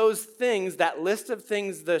all of those things, that list of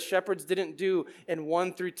things the shepherds didn't do in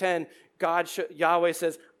 1 through 10, Yahweh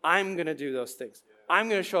says, I'm going to do those things. I'm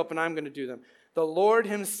going to show up and I'm going to do them. The Lord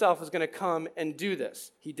himself is going to come and do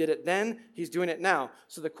this. He did it then. He's doing it now.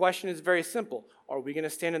 So the question is very simple. Are we going to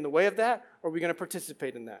stand in the way of that, or are we going to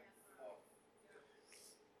participate in that?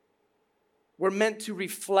 We're meant to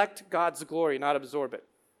reflect God's glory, not absorb it.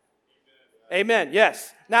 Amen.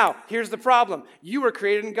 Yes. Now, here's the problem. You were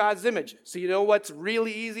created in God's image. So you know what's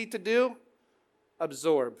really easy to do?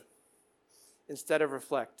 Absorb instead of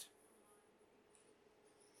reflect.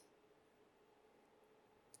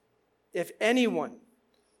 If anyone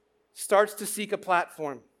starts to seek a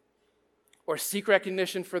platform or seek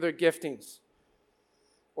recognition for their giftings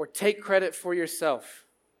or take credit for yourself,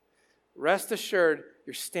 rest assured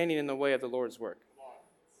you're standing in the way of the Lord's work.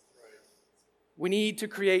 We need to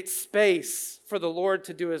create space for the Lord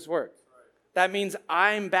to do his work. That means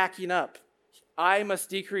I'm backing up. I must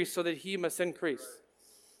decrease so that he must increase.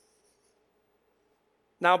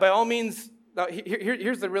 Now, by all means,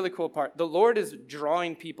 here's the really cool part. The Lord is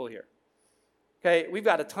drawing people here. Okay, we've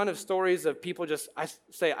got a ton of stories of people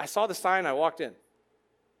I saw the sign, I walked in.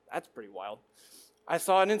 That's pretty wild. I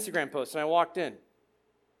saw an Instagram post and I walked in.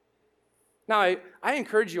 Now, I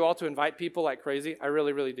encourage you all to invite people like crazy. I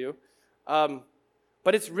really, really do.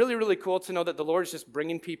 But it's really, really cool to know that the Lord's just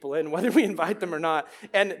bringing people in, whether we invite them or not.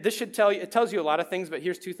 And this should it tells you a lot of things, but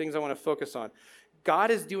here's two things I want to focus on. God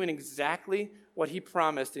is doing exactly what he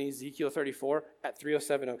promised in Ezekiel 34 at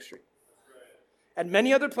 307 Oak Street. And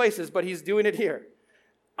many other places, but he's doing it here.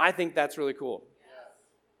 I think that's really cool.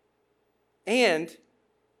 And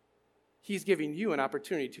he's giving you an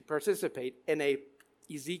opportunity to participate in a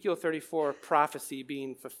Ezekiel 34 prophecy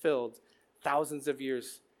being fulfilled thousands of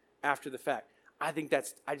years after the fact. I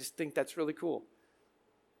just think that's really cool.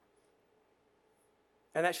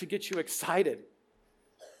 And that should get you excited.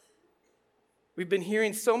 We've been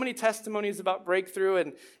hearing so many testimonies about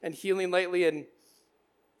breakthrough and healing lately, and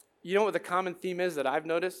you know what the common theme is that I've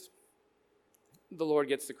noticed? The Lord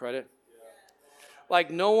gets the credit.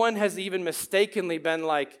 Like, no one has even mistakenly been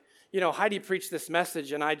like, Heidi preached this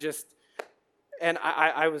message, and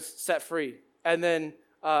I was set free. And then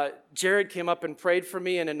Jared came up and prayed for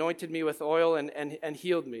me and anointed me with oil and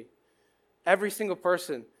healed me. Every single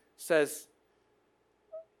person says,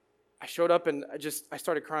 I showed up and I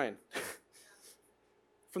started crying.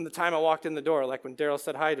 From the time I walked in the door, like when Daryl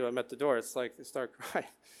said hi to him at the door, it's like I started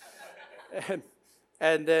crying.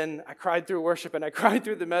 And then I cried through worship and I cried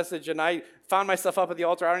through the message and I found myself up at the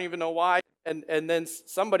altar. I don't even know why. And then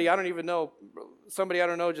somebody I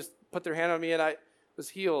don't know just put their hand on me and I was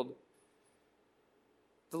healed.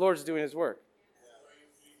 The Lord's doing his work.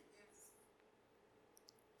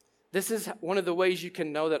 This is one of the ways you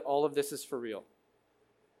can know that all of this is for real.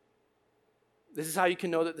 This is how you can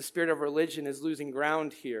know that the spirit of religion is losing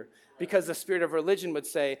ground here. Because the spirit of religion would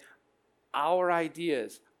say, our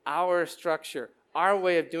ideas, our structure, our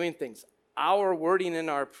way of doing things, our wording in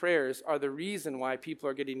our prayers are the reason why people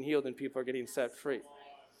are getting healed and people are getting set free.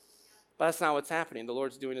 But that's not what's happening. The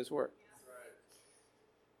Lord's doing his work.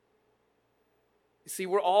 You see,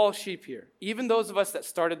 we're all sheep here. Even those of us that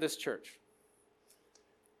started this church.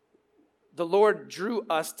 The Lord drew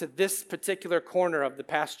us to this particular corner of the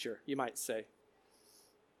pasture, you might say.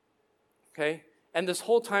 Okay? And this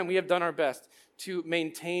whole time we have done our best to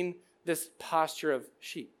maintain this posture of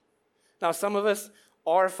sheep. Now, some of us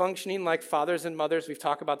are functioning like fathers and mothers. We've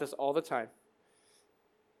talked about this all the time.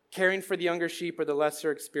 Caring for the younger sheep or the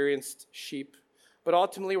lesser experienced sheep. But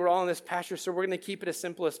ultimately, we're all in this pasture, so we're going to keep it as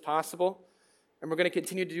simple as possible. And we're going to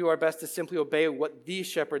continue to do our best to simply obey what the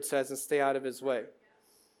shepherd says and stay out of his way.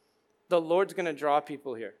 The Lord's going to draw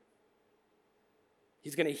people here.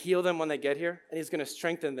 He's going to heal them when they get here, and he's going to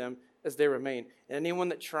strengthen them as they remain. And anyone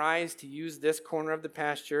that tries to use this corner of the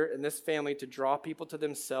pasture and this family to draw people to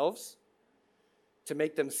themselves, to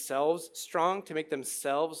make themselves strong, to make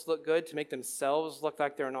themselves look good, to make themselves look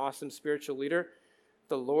like they're an awesome spiritual leader,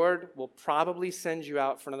 the Lord will probably send you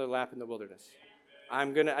out for another lap in the wilderness.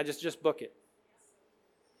 I just book it.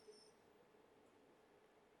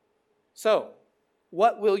 So,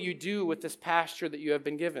 what will you do with this pasture that you have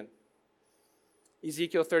been given?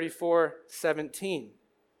 Ezekiel 34:17.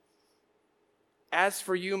 As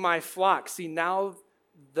for you, my flock, see now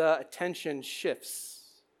the attention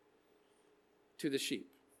shifts to the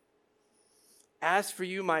sheep. As for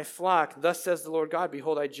you, my flock, thus says the Lord God,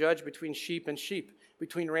 behold, I judge between sheep and sheep,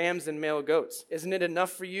 between rams and male goats. Isn't it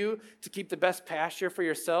enough for you to keep the best pasture for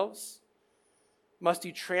yourselves? Must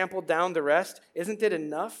you trample down the rest? Isn't it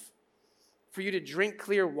enough for you to drink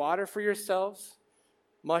clear water for yourselves?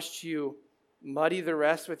 Must you muddy the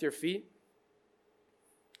rest with your feet?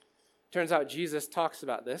 Turns out Jesus talks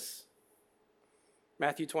about this.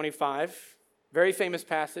 Matthew 25, very famous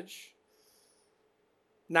passage.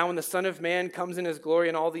 Now when the Son of Man comes in his glory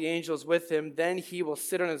and all the angels with him, then he will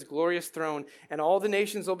sit on his glorious throne, and all the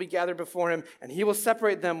nations will be gathered before him, and he will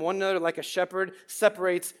separate them one another like a shepherd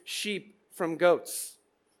separates sheep from goats.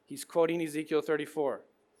 He's quoting Ezekiel 34.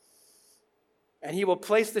 And he will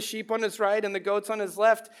place the sheep on his right and the goats on his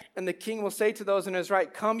left, and the king will say to those on his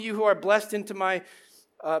right, come you who are blessed into my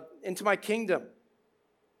kingdom,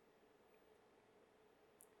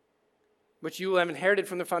 which you will have inherited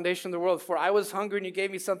from the foundation of the world. For I was hungry, and you gave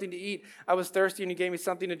me something to eat. I was thirsty, and you gave me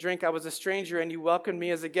something to drink. I was a stranger, and you welcomed me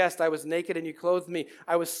as a guest. I was naked, and you clothed me.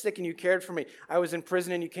 I was sick, and you cared for me. I was in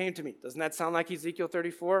prison, and you came to me. Doesn't that sound like Ezekiel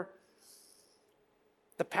 34?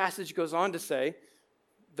 The passage goes on to say,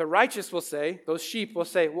 the righteous will say, those sheep will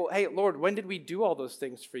say, well, hey, Lord, when did we do all those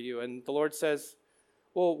things for you? And the Lord says,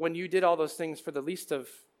 well, when you did all those things for the least of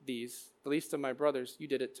these, the least of my brothers, you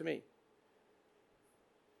did it to me.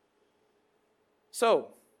 So,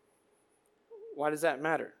 why does that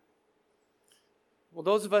matter? Well,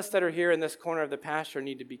 those of us that are here in this corner of the pasture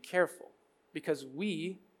need to be careful, because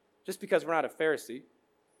just because we're not a Pharisee,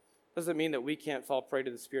 doesn't mean that we can't fall prey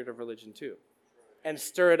to the spirit of religion too, and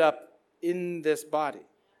stir it up in this body,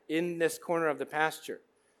 in this corner of the pasture.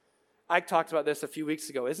 Ike talked about this a few weeks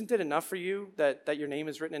ago. Isn't it enough for you that your name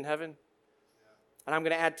is written in heaven? And I'm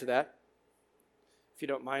going to add to that, if you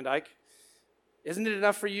don't mind, Ike. Isn't it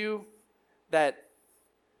enough for you that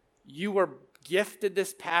you were gifted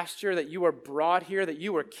this pasture, that you were brought here, that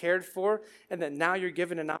you were cared for, and that now you're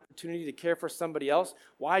given an opportunity to care for somebody else?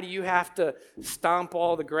 Why do you have to stomp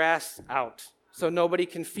all the grass out so nobody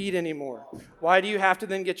can feed anymore? Why do you have to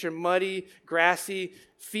then get your muddy, grassy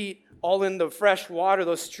feet all in the fresh water,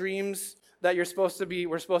 those streams that we're supposed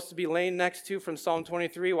to be laying next to from Psalm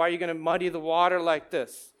 23? Why are you going to muddy the water like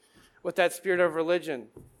this with that spirit of religion?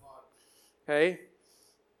 Okay?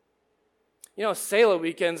 You know, Selah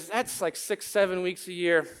weekends, that's like 6-7 weeks a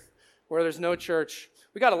year where there's no church.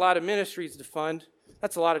 We got a lot of ministries to fund.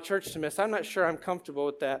 That's a lot of church to miss. I'm not sure I'm comfortable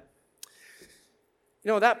with that.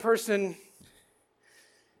 You know, that person,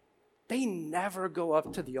 they never go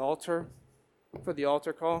up to the altar for the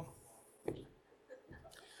altar call.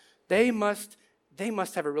 They must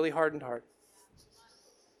have a really hardened heart.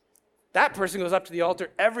 That person goes up to the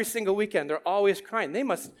altar every single weekend. They're always crying. They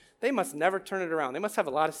must never turn it around. They must have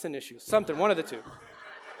a lot of sin issues. Something, one of the two.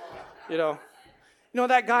 You know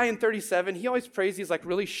that guy in 37, he always prays these like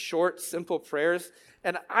really short, simple prayers.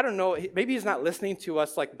 And I don't know, maybe he's not listening to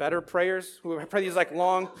us like better prayers, who pray these like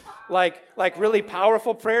long, like really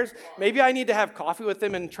powerful prayers. Maybe I need to have coffee with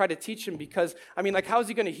him and try to teach him, because, I mean, like, how is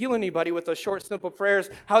he going to heal anybody with those short, simple prayers?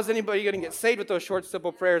 How is anybody going to get saved with those short,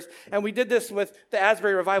 simple prayers? And we did this with the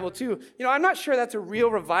Asbury revival too. You know, I'm not sure that's a real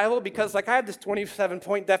revival, because like I have this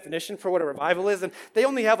 27-point definition for what a revival is, and they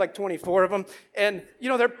only have like 24 of them. And, you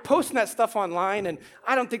know, they're posting that stuff online, and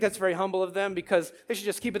I don't think that's very humble of them, because they should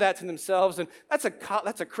just keep that to themselves. And that's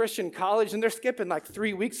a Christian college, and they're skipping like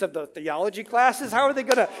 3 weeks of the theology classes. How are they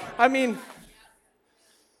going to, I mean,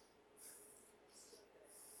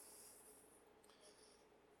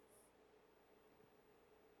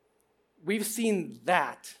 we've seen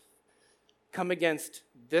that come against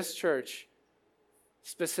this church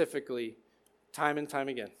specifically time and time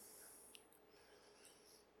again.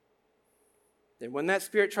 And when that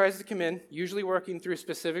spirit tries to come in, usually working through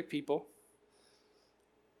specific people,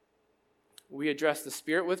 we address the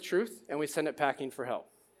spirit with truth, and we send it packing for hell.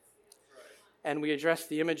 And we address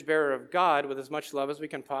the image bearer of God with as much love as we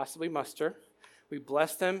can possibly muster. We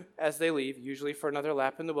bless them as they leave, usually for another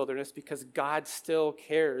lap in the wilderness, because God still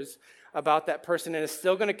cares about that person and is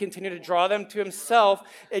still going to continue to draw them to himself.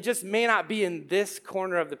 It just may not be in this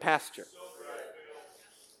corner of the pasture.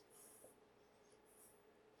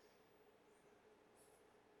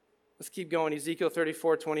 Let's keep going. Ezekiel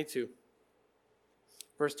 34:22.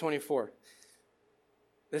 Verse 24.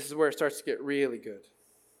 This is where it starts to get really good.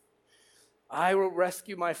 I will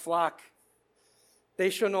rescue my flock. They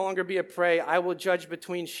shall no longer be a prey. I will judge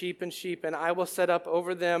between sheep and sheep, and I will set up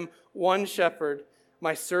over them one shepherd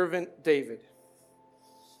my servant David.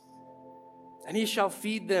 And he shall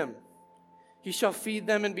feed them. He shall feed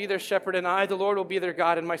them and be their shepherd, and I, the Lord, will be their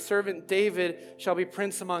God, and my servant David shall be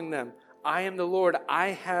prince among them. I am the Lord, I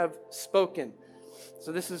have spoken.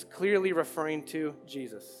 So this is clearly referring to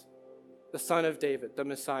Jesus, the son of David, the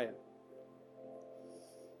Messiah.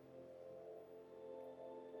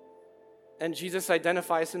 And Jesus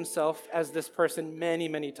identifies himself as this person many,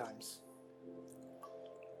 many times.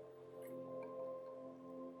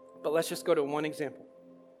 But let's just go to one example.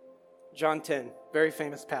 John 10, very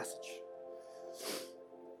famous passage.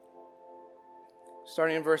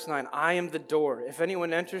 Starting in verse 9, I am the door. If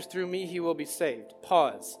anyone enters through me, he will be saved.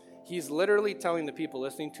 Pause. He's literally telling the people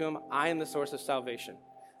listening to him, I am the source of salvation.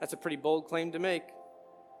 That's a pretty bold claim to make.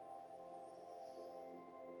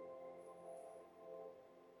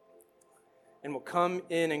 And we'll come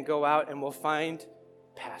in and go out and we'll find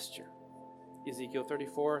pasture. Ezekiel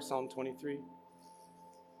 34, Psalm 23.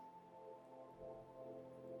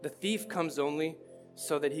 The thief comes only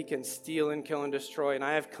so that he can steal and kill and destroy, and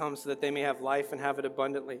I have come so that they may have life and have it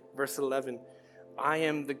abundantly. Verse 11, I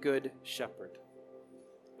am the good shepherd.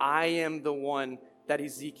 I am the one that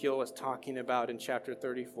Ezekiel was talking about in chapter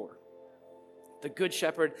 34. The good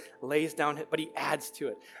shepherd lays down, but he adds to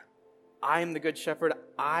it. I am the good shepherd.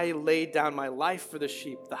 I laid down my life for the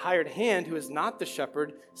sheep. The hired hand, who is not the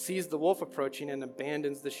shepherd, sees the wolf approaching and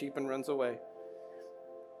abandons the sheep and runs away.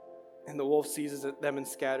 And the wolf seizes them and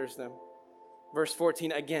scatters them. Verse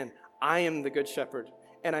 14, again, I am the good shepherd,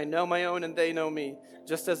 and I know my own and they know me,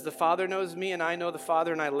 just as the Father knows me and I know the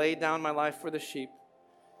Father, and I lay down my life for the sheep.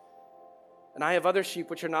 And I have other sheep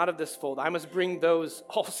which are not of this fold. I must bring those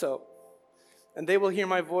also. And they will hear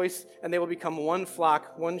my voice, and they will become one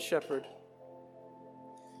flock, one shepherd.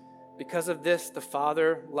 Because of this, the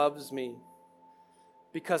Father loves me,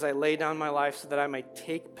 because I lay down my life so that I may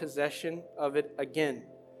take possession of it again.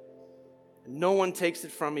 No one takes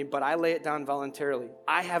it from me, but I lay it down voluntarily.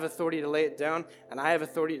 I have authority to lay it down, and I have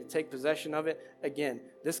authority to take possession of it again.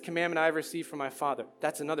 This commandment I have received from my Father.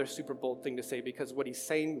 That's another super bold thing to say, because what he's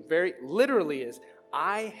saying very literally is,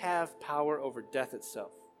 I have power over death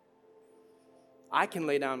itself. I can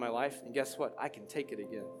lay down my life, and guess what? I can take it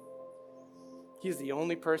again. He's the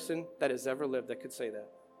only person that has ever lived that could say that.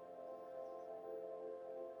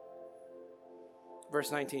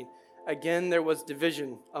 Verse 19. Again, there was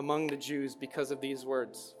division among the Jews because of these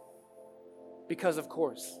words. Because, of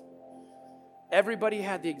course, everybody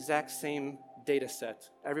had the exact same data set.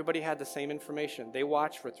 Everybody had the same information. They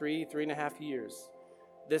watched for 3.5 years.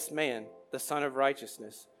 This man, the Son of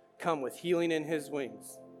Righteousness, come with healing in his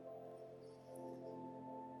wings.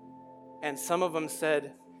 And some of them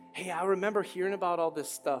said, hey, I remember hearing about all this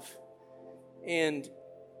stuff. And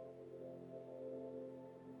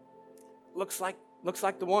looks like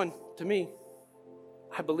the one to me.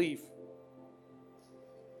 I believe.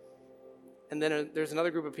 And then there's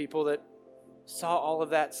another group of people that saw all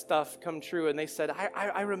of that stuff come true, and they said,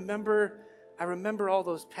 I remember all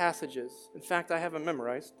those passages. In fact, I have them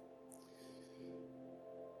memorized.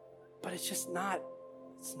 But it's not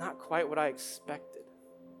quite what I expected.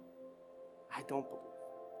 I don't believe.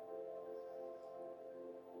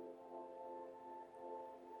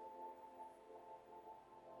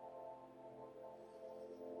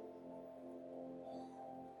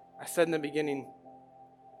 I said in the beginning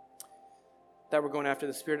that we're going after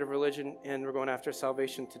the spirit of religion and we're going after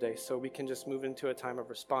salvation today, so we can just move into a time of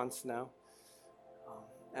response now.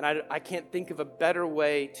 And I can't think of a better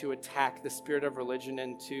way to attack the spirit of religion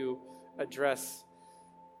and to address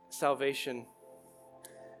salvation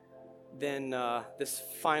than this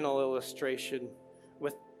final illustration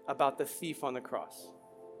about the thief on the cross.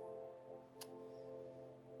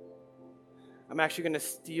 I'm actually going to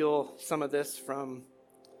steal some of this from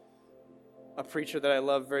a preacher that I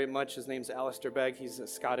love very much. His name's Alistair Begg. He's a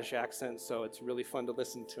Scottish accent, so it's really fun to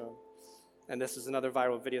listen to him. And this is another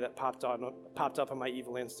viral video that popped up on my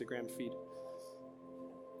evil Instagram feed.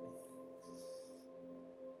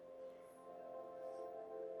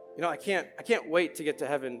 You know, I can't wait to get to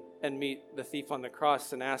heaven and meet the thief on the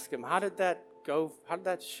cross and ask him, how did that go? How did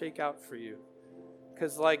that shake out for you?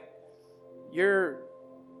 Because you're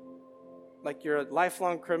a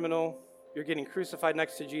lifelong criminal. You're getting crucified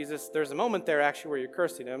next to Jesus. There's a moment there actually where you're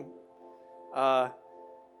cursing him.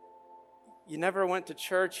 You never went to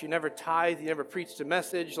church. You never tithed. You never preached a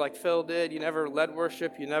message like Phil did. You never led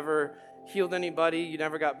worship. You never healed anybody. You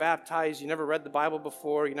never got baptized. You never read the Bible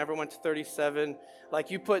before. You never went to 37.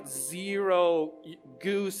 You put 0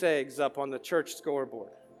 goose eggs up on the church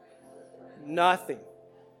scoreboard. Nothing.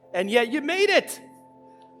 And yet you made it.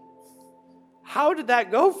 How did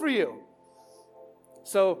that go for you?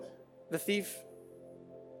 So the thief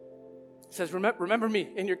He says, remember me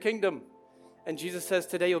in your kingdom. And Jesus says,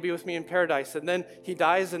 today you'll be with me in paradise. And then he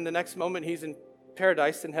dies, and the next moment he's in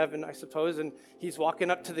paradise in heaven, I suppose, and he's walking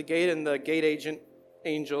up to the gate, and the gate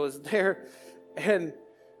angel is there. And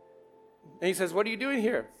he says, what are you doing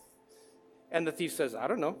here? And the thief says, I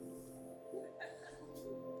don't know.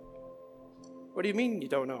 What do you mean you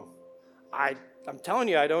don't know? I'm telling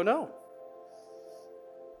you, I don't know.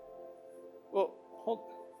 Well,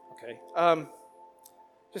 okay.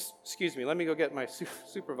 Just excuse me. Let me go get my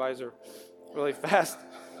supervisor really fast.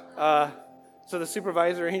 So the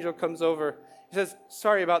supervisor angel comes over. He says,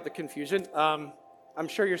 sorry about the confusion. I'm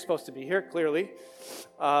sure you're supposed to be here, clearly.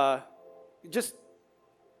 Just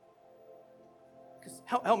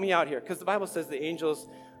help me out here, because the Bible says the angels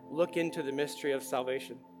look into the mystery of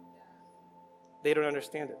salvation. They don't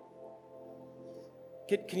understand it.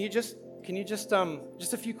 Can you just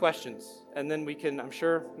a few questions, and then we can, I'm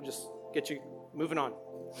sure, we'll just get you moving on.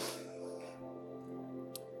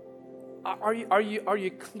 Are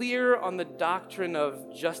you clear on the doctrine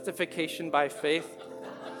of justification by faith?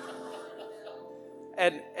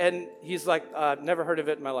 And he's like, never heard of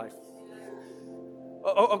it in my life.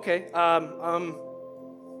 Oh, okay.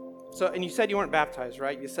 So, and you said you weren't baptized,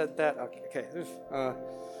 right? You said that. Okay.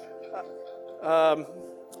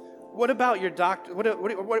 What about your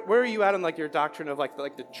where are you at on like your doctrine of like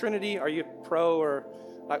the Trinity? Are you pro, or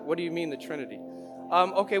like, what do you mean the Trinity?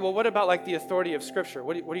 Okay. Well, what about like the authority of Scripture?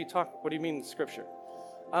 What do you mean Scripture?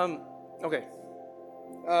 Okay.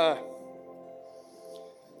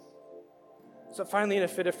 So finally, in a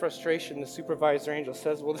fit of frustration, the supervisor angel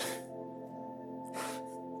says, well,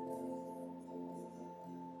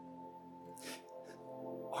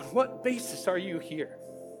 on what basis are you here?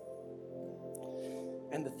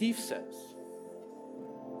 And the thief says,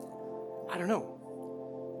 I don't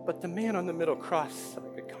know, but the man on the middle cross said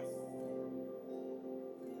I could come.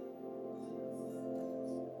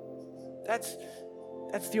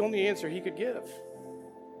 That's the only answer he could give.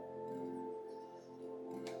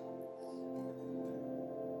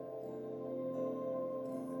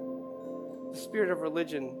 The spirit of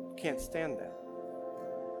religion can't stand that.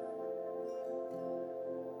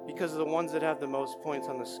 Because the ones that have the most points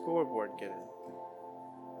on the scoreboard get it.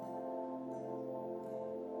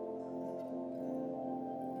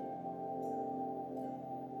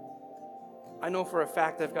 I know for a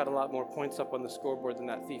fact I've got a lot more points up on the scoreboard than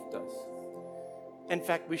that thief does. In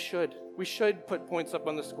fact, we should. We should put points up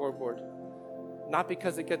on the scoreboard. Not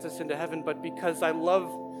because it gets us into heaven, but because I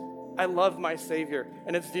love my Savior.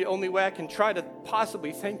 And it's the only way I can try to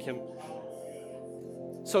possibly thank Him.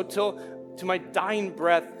 So to my dying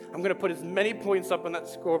breath, I'm going to put as many points up on that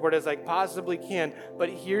scoreboard as I possibly can. But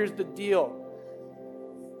here's the deal.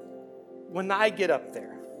 When I get up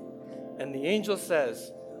there, and the angel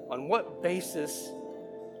says, on what basis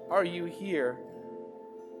are you here?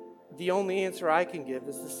 The only answer I can give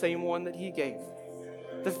is the same one that he gave.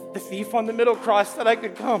 The thief on the middle cross said I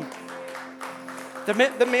could come. The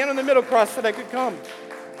man on the middle cross said I could come.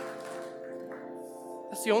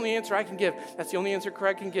 That's the only answer I can give. That's the only answer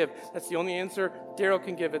Craig can give. That's the only answer Daryl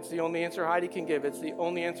can give. It's the only answer Heidi can give. It's the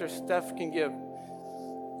only answer Steph can give.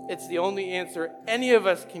 It's the only answer any of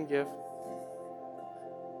us can give.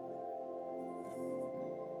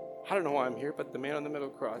 I don't know why I'm here, but the man on the middle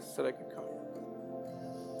cross said I could come.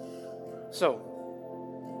 So,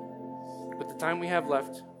 with the time we have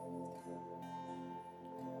left,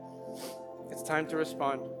 it's time to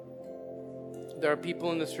respond. There are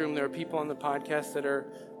people in this room, there are people on the podcast that are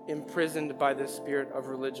imprisoned by this spirit of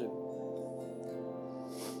religion.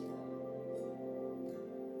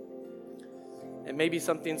 It may be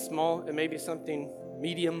something small, it may be something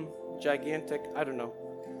medium, gigantic, I don't know.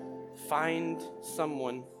 Find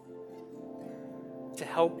someone to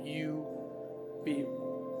help you be,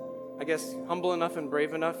 I guess, humble enough and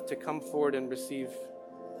brave enough to come forward and receive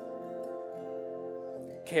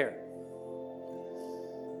care.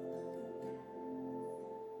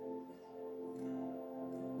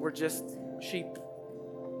 We're just sheep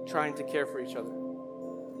trying to care for each other.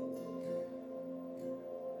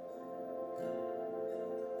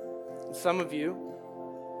 And some of you,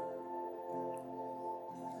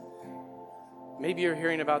 maybe you're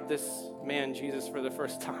hearing about this man, Jesus, for the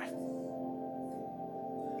first time.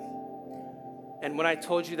 And when I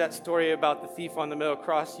told you that story about the thief on the middle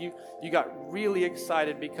cross, you got really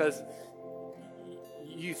excited because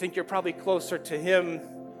you think you're probably closer to him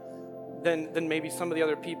than maybe some of the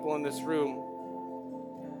other people in this room.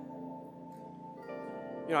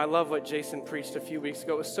 You know, I love what Jason preached a few weeks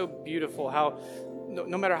ago. It was so beautiful how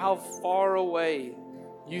no matter how far away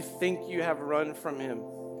you think you have run from him,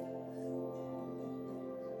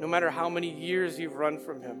 no matter how many years you've run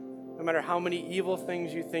from him, no matter how many evil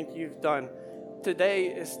things you think you've done, today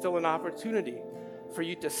is still an opportunity for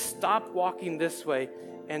you to stop walking this way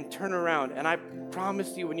and turn around. And I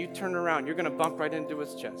promise you, when you turn around, you're going to bump right into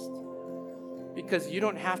his chest. Because you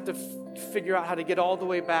don't have to figure out how to get all the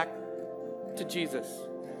way back to Jesus.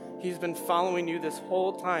 He's been following you this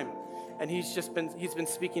whole time. And he's been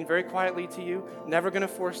speaking very quietly to you, never going to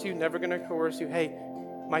force you, never going to coerce you. Hey,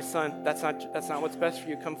 my son, that's not what's best for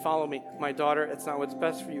you. Come follow me. My daughter, it's not what's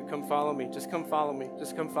best for you. Come follow me. Just come follow me.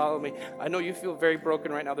 Just come follow me. I know you feel very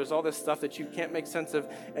broken right now. There's all this stuff that you can't make sense of,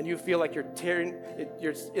 and you feel like your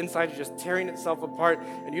inside is just tearing itself apart,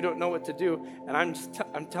 and you don't know what to do. And I'm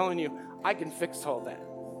telling you, I can fix all that.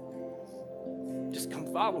 Just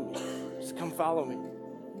come follow me. Just come follow me.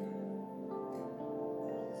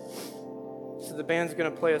 So the band's going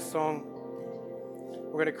to play a song.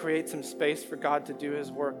 We're going to create some space for God to do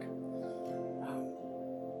his work.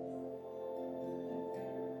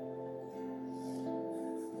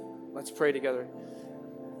 Let's pray together.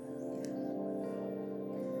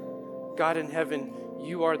 God in heaven,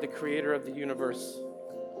 you are the creator of the universe.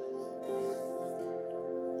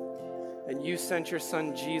 And you sent your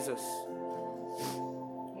son Jesus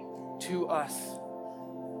to us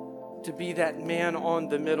to be that man on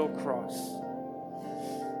the middle cross,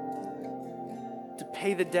 to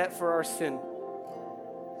pay the debt for our sin,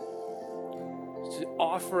 to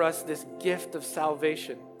offer us this gift of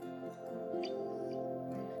salvation.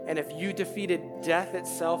 And if you defeated death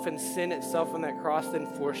itself and sin itself on that cross, then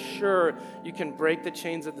for sure you can break the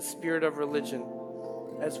chains of the spirit of religion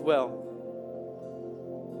as well.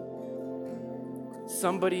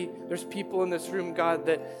 There's people in this room, God,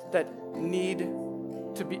 that need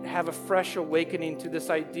to have a fresh awakening to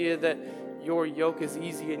this idea that your yoke is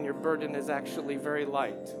easy and your burden is actually very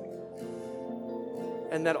light.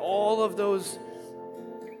 And that all of those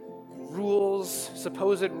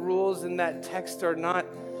supposed rules in that text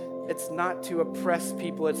it's not to oppress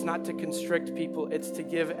people, it's not to constrict people, it's to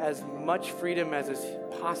give as much freedom as is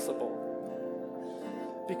possible.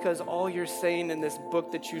 Because all you're saying in this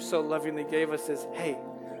book that you so lovingly gave us is, hey,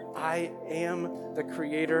 I am the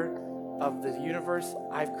creator of the universe.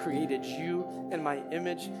 I've created you in my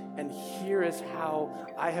image, and here is how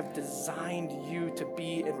I have designed you to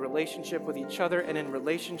be in relationship with each other and in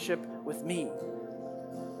relationship with me.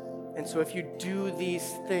 And so if you do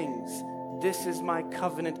these things, this is my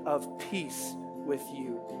covenant of peace with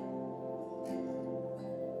you.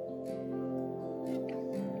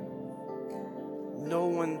 No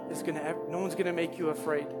one's gonna make you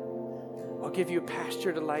afraid. I'll give you a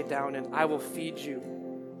pasture to lie down in. I will feed you.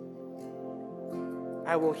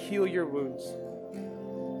 I will heal your wounds.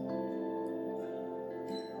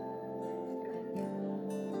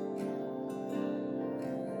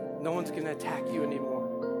 No one's gonna attack you anymore.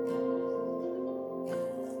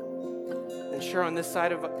 And sure, on this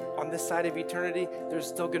side of eternity, there's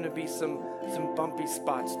still gonna be some bumpy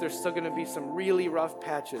spots. There's still gonna be some really rough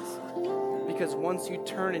patches. Because once you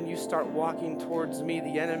turn and you start walking towards me,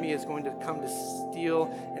 the enemy is going to come to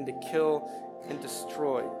steal and to kill and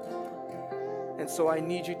destroy. And so I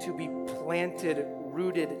need you to be planted,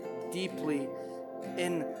 rooted deeply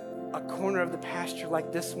in a corner of the pasture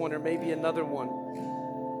like this one or maybe another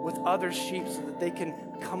one with other sheep so that they can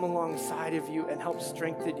come alongside of you and help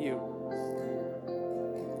strengthen you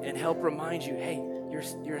and help remind you, hey,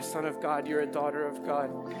 you're a son of God, you're a daughter of God,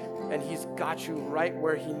 and he's got you right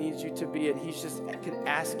where he needs you to be, and he's just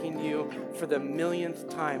asking you for the millionth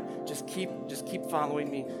time, just keep following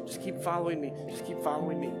me, just keep following me, just keep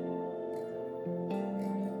following me.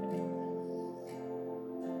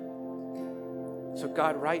 So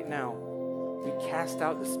God, right now, we cast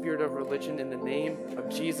out the spirit of religion in the name of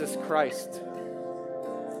Jesus Christ.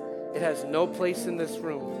 It has no place in this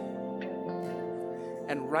room.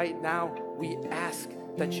 And right now, we ask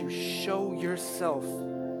that you show yourself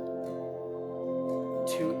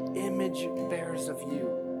to image bearers of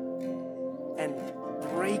you and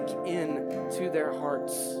break into their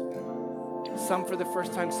hearts. Some for the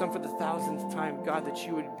first time, some for the 1,000th time. God, that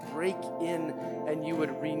you would break in and you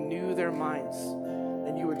would renew their minds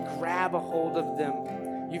and you would grab a hold of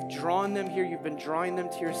them. You've drawn them here. You've been drawing them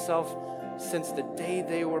to yourself since the day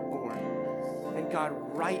they were born. And God,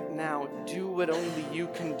 right now, do what only you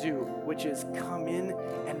can do, which is come in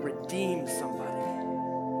and redeem somebody.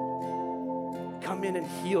 Come in and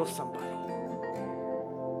heal somebody.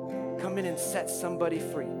 Come in and set somebody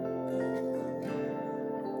free.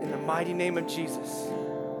 In the mighty name of Jesus.